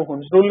मैं आपको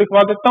हुंड्स रूल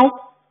लिखवा देता हूं,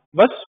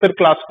 बस फिर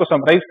क्लास को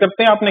समराइज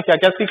करते हैं। आपने क्या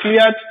क्या सीख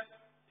लिया आज,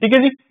 ठीक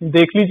है जी,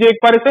 देख लीजिए एक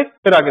बार इसे,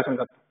 फिर आगे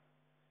समझाता हूं।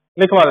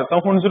 लिखवा देता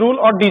हूं हुंड्स रूल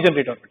और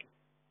डीजेनरेट ऑर्बिटल।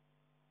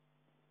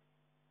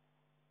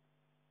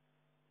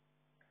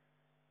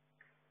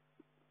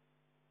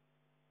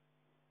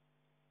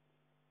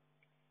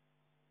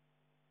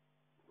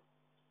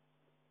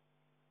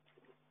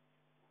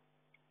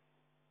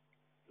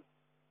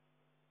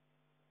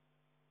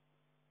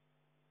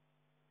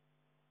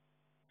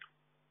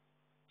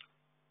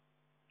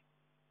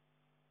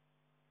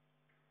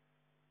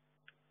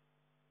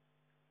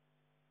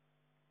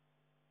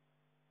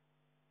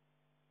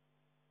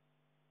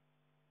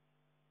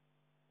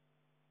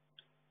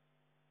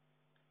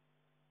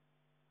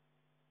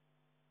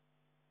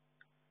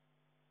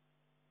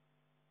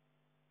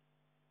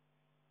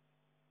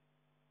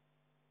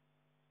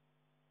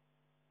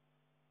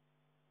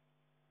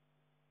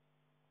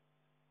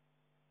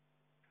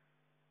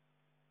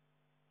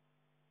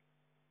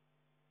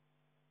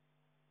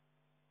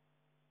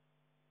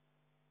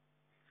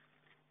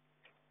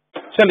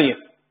 चलिए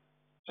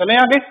चलें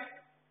आगे।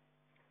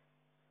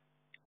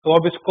 तो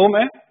अब इसको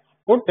मैं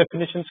आपको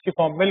डेफिनेशंस की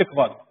फॉर्म में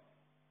लिखवा दूं।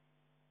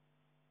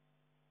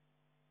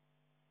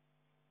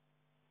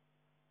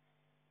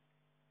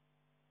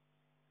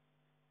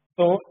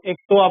 तो एक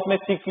तो आपने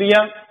सीख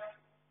लिया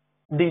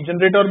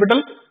डीजेनरेट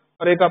ऑर्बिटल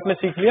और एक आपने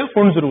सीख लिया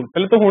हुंड्स रूल।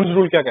 पहले तो हुंड्स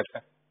रूल क्या कहता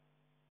है,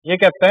 ये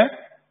कहता है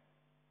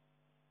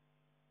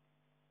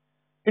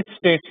it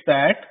states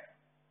that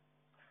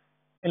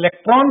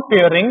electron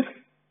pairing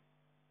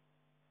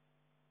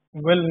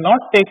will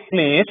not take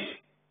place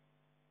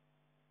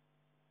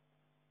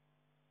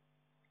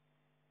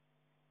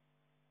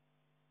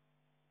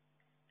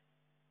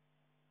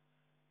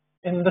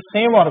in the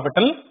same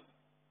orbital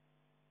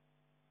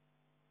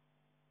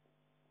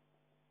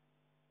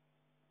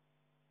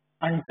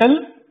until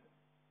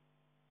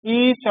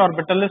each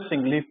orbital is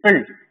singly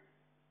filled.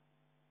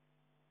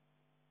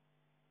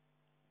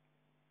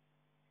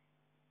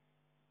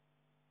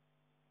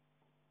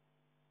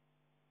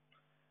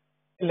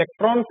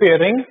 Electron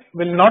pairing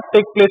will not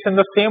take place in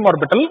the same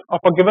orbital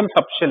of a given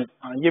subshell.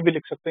 हाँ, ये भी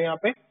लिख सकते हैं यहाँ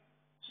पे,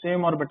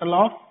 same orbital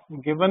of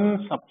given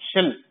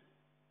subshell.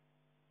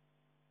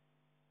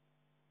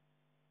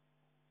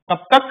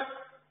 कब तक,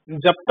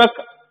 जब तक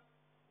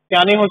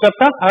क्या नहीं हो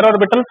जाता, हर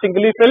ऑर्बिटल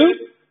सिंगली फिल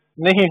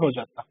नहीं हो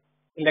जाता।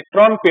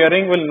 Electron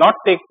pairing will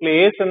not take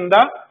place in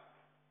the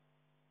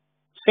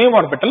same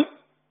orbital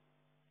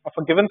of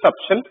a given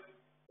subshell.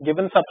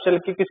 Given subshell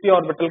की किसी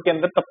ऑर्बिटल के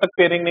अंदर तब तक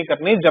पेयरिंग नहीं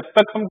करनी जब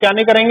तक हम क्या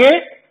नहीं करेंगे,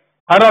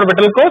 हर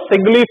ऑर्बिटल को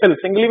सिंगली फिल,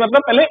 सिंगली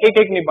मतलब पहले एक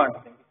एक नहीं बांट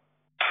देंगे।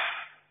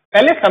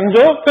 पहले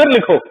समझो फिर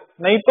लिखो,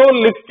 नहीं तो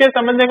लिख के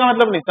समझने का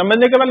मतलब नहीं,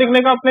 समझने के बाद लिखने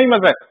का अपना ही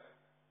मजा है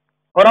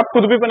और आप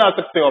खुद भी बना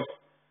सकते हो। अब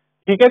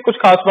ठीक है, कुछ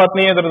खास बात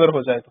नहीं है, इधर उधर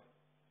हो जाए तो।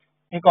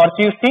 एक और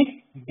चीज थी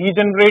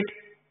डीजेनरेट।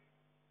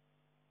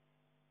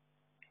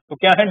 तो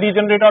क्या है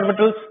डीजेनरेट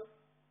ऑर्बिटल्स,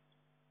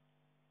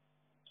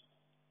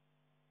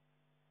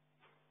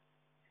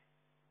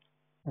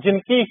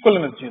 जिनकी इक्वल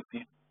एनर्जी होती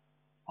है।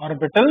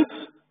 Orbitals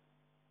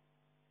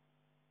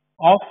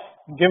of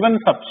given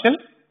subshell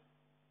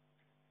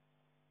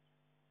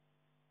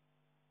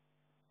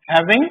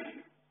having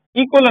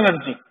equal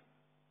energy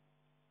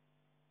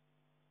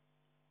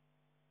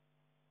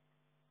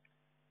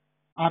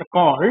are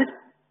called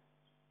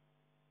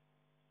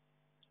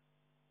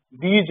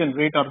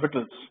degenerate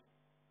orbitals.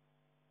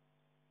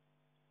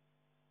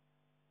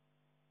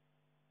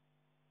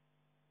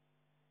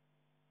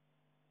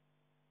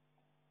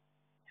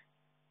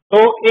 तो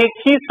एक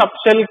ही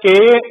सबशेल के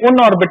उन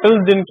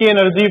ऑर्बिटल्स जिनकी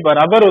एनर्जी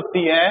बराबर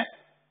होती है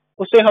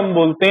उसे हम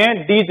बोलते हैं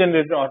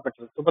डीजेनरेट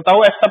ऑर्बिटल। तो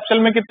बताओ एस सबशेल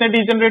में कितने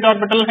डीजेनरेट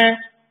ऑर्बिटल हैं,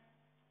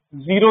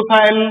 0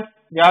 था एल,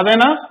 याद है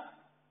ना।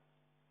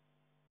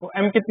 तो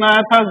एम कितना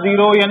आया था,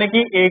 0, यानी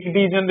कि एक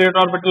डीजेनरेट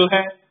ऑर्बिटल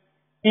है।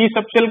 पी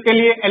सबशेल के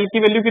लिए एल की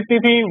वैल्यू कितनी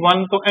थी,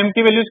 1, तो एम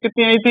की वैल्यूज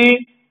कितनी आई थी,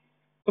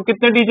 तो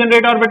कितने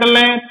डीजेनरेट ऑर्बिटल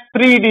हैं,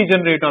 3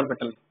 डीजेनरेट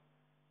ऑर्बिटल।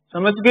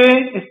 समझ गए,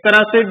 इस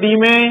तरह से डी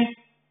में,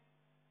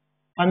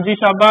 हाँ जी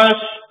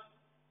शाबाश,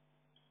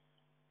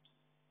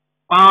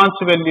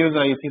 5 वैल्यूज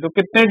आई थी। तो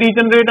कितने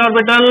डीजेनरेट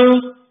ऑर्बिटल,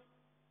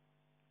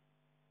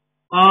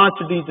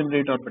 5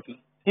 डीजेनरेट ऑर्बिटल।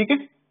 ठीक है,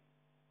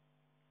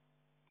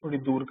 थोड़ी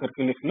दूर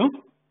करके लिख लो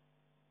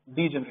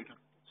डीजेनरेट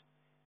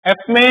ऑर्बिटल।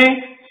 एफ में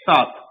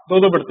 7,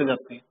 2 बढ़ते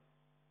जाते हैं,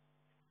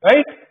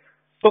 राइट।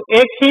 तो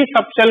एक ही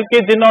सबशेल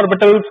के जिन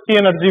ऑर्बिटल्स की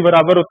एनर्जी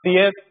बराबर होती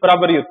है,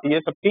 बराबर ही होती है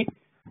सबकी,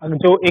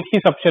 जो एक ही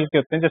सबशेल के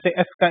होते हैं, जैसे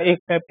एस का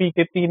 1 है, पी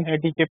के 3 है,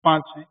 डी के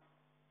 5 है,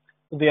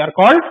 तो they are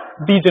called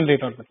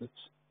degenerate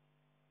orbitals.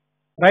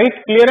 Right,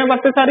 clear है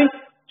बातें सारी।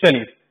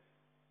 चलिए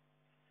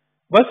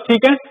बस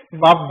ठीक है,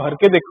 आप भर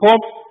के देखो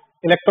अब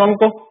इलेक्ट्रॉन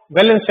को,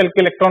 वैलेंस शेल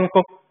के इलेक्ट्रॉन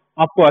को,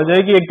 आपको आ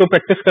जाएगी। 1-2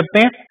 प्रैक्टिस करते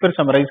हैं फिर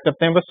समराइज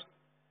करते हैं बस।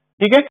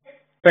 ठीक है,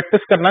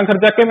 प्रैक्टिस करना घर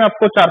जाके, मैं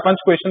आपको 4-5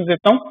 क्वेश्चन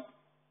देता हूं,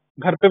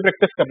 घर पे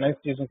प्रैक्टिस करना है इस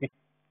चीजों की।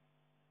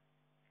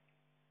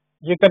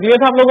 ये कर लिया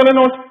था आप लोगों ने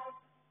नोट,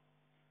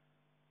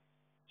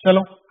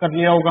 चलो कर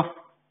लिया होगा,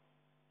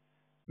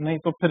 नहीं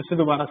तो फिर से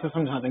दोबारा से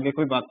समझा देंगे,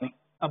 कोई बात नहीं।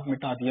 अब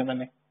मिटा दिया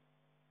मैंने।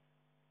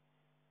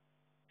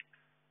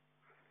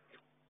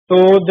 तो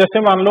जैसे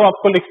मान लो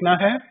आपको लिखना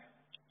है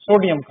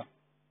सोडियम का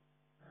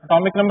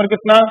एटॉमिक नंबर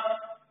कितना,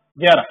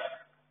 11,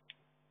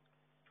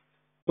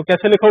 तो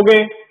कैसे लिखोगे,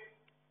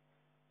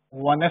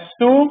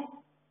 1s2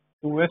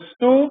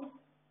 2s2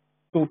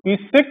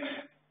 2p6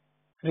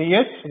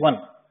 3s1।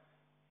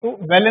 तो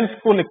वैलेंस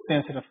को लिखते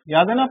हैं सिर्फ,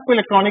 याद है ना आपको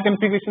इलेक्ट्रॉनिक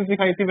कॉन्फ़िगरेशन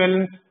सिखाई थी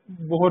वैलेंस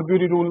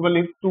बोहर-ब्यूरी रूल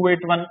वाली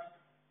 281।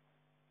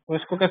 तो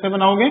इसको कैसे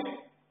बनाओगे,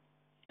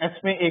 एस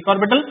में एक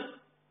ऑर्बिटल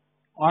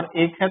और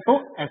एक है तो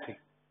ऐसे,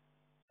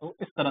 तो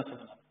इस तरह से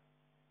बनाओ,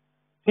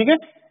 ठीक है।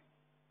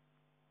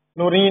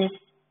 Chlorine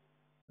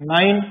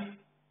 9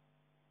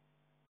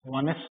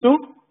 1s2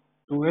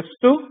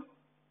 2s2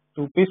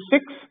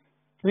 2p6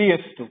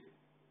 3s2,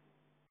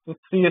 तो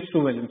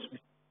 3s2 वैलेंस में,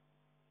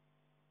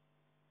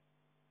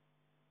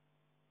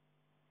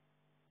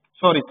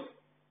 सॉरी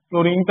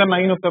क्लोरीन का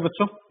 9 होता है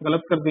बच्चों,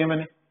 गलत कर दिया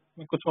मैंने,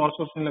 कुछ और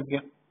सोचने लग गया।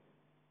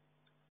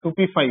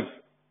 2p5,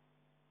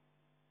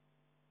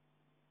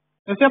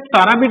 ऐसे आप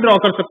तारा भी ड्रॉ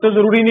कर सकते हो,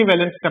 जरूरी नहीं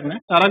बैलेंस करना है,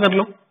 तारा कर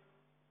लो।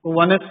 तो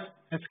 1s,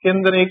 एस के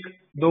अंदर एक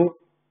 2,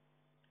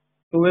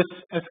 2s,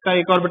 एस का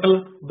एक ऑर्बिटल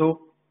 2,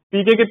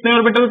 पी के कितने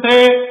ऑर्बिटल थे,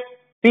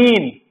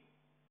 3,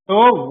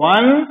 तो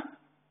 1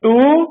 2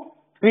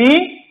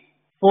 3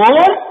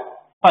 4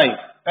 5,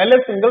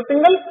 पहले सिंगल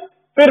सिंगल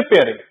फिर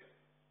पेयरिंग,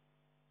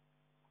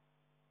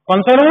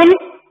 कौन सा रूल,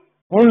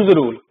 हुंड्स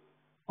रूल,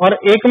 और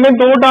एक में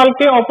 2 डाल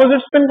के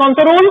ऑपोजिट स्पिन कौन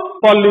सा रूल,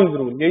 पॉलीज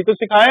रूल, यही तो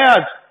सिखाया है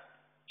आज,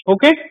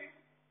 ओके।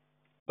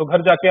 तो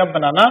घर जाके आप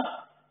बनाना,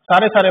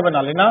 सारे सारे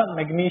बना लेना,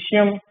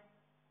 मैग्नीशियम,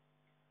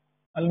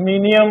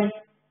 अल्मीनियम,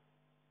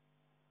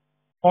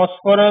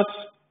 फॉस्फोरस,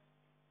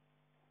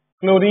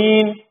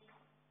 क्लोरीन,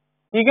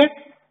 ठीक है,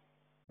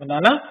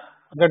 बनाना।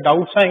 अगर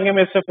डाउट्स आएंगे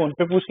मेरे से फोन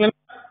पे पूछ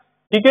लेना,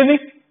 ठीक है जी।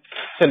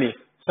 चलिए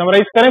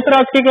समराइज करें फिर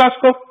आज की क्लास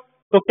को।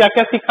 तो क्या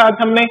क्या सीखा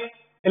आज हमने,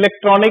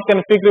 इलेक्ट्रॉनिक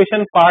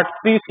कॉन्फ़िगरेशन पार्ट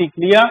 3 सीख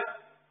लिया,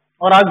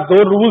 और आज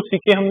 2 रूल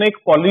सीखे हमने, एक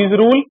पॉलीज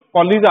रूल,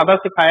 पॉलीज आधा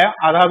सिखाया,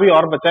 आधा भी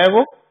और बचा है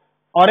वो,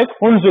 और एक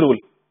हुंड्स रूल।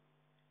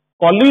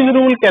 पॉलीज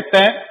रूल कहता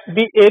है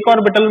भी एक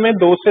ऑर्बिटल में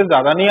 2 से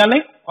ज्यादा नहीं आने,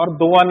 और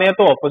 2 आने हैं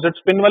तो ऑपोजिट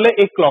स्पिन वाले,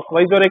 एक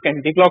क्लॉकवाइज और एक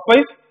एंटी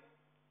क्लॉकवाइज।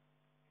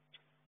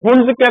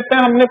 हुंड्स कहते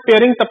हैं हमने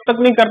पेयरिंग तब तक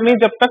नहीं करनी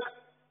जब तक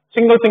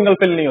सिंगल सिंगल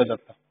फिल नहीं हो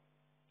जाता,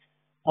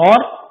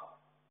 और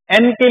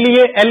एन के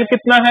लिए एल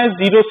कितना है,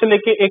 0 से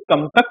लेके एक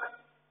कम तक,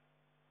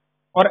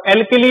 और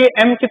एल के लिए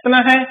एम कितना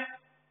है,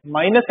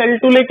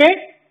 -L2 लेके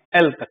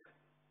एल तक।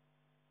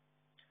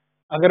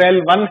 अगर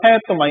L1 है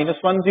तो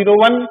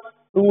 -101,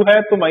 2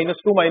 है तो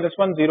 -2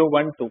 -1 0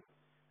 1 2।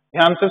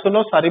 ध्यान से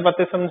सुनो, सारी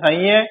बातें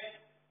समझाई हैं।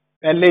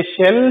 पहले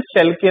शेल,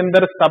 शेल के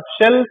अंदर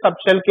सबशेल,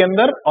 सबशेल के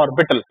अंदर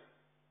ऑर्बिटल,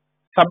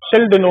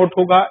 सबशेल डिनोट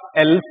होगा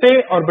L से,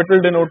 ऑर्बिटल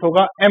डिनोट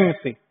होगा M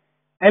से।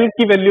 L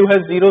की वैल्यू है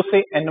 0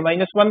 से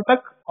n-1 तक,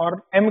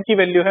 और M की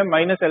वैल्यू है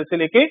 -L से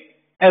लेके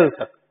L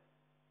तक।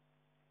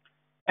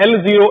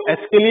 L0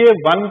 S के लिए,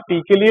 1 P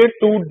के लिए,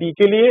 2 D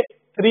के लिए,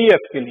 3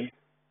 F के लिए।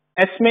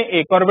 S में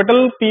एक ऑर्बिटल,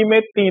 P में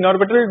 3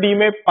 ऑर्बिटल, D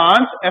में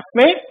 5, F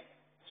में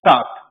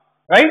 7,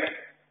 राइट।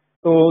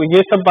 तो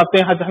ये सब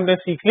बातें आज हमने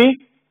सीख ली।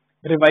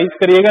 रिवाइज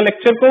करिएगा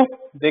लेक्चर को,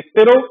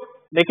 देखते रहो,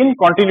 लेकिन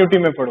कॉन्टिन्यूटी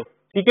में पढ़ो,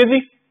 ठीक है जी।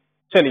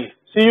 चलिए,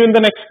 सी you in the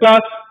next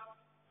class,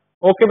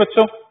 okay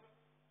बच्चों,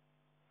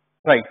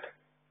 राइट।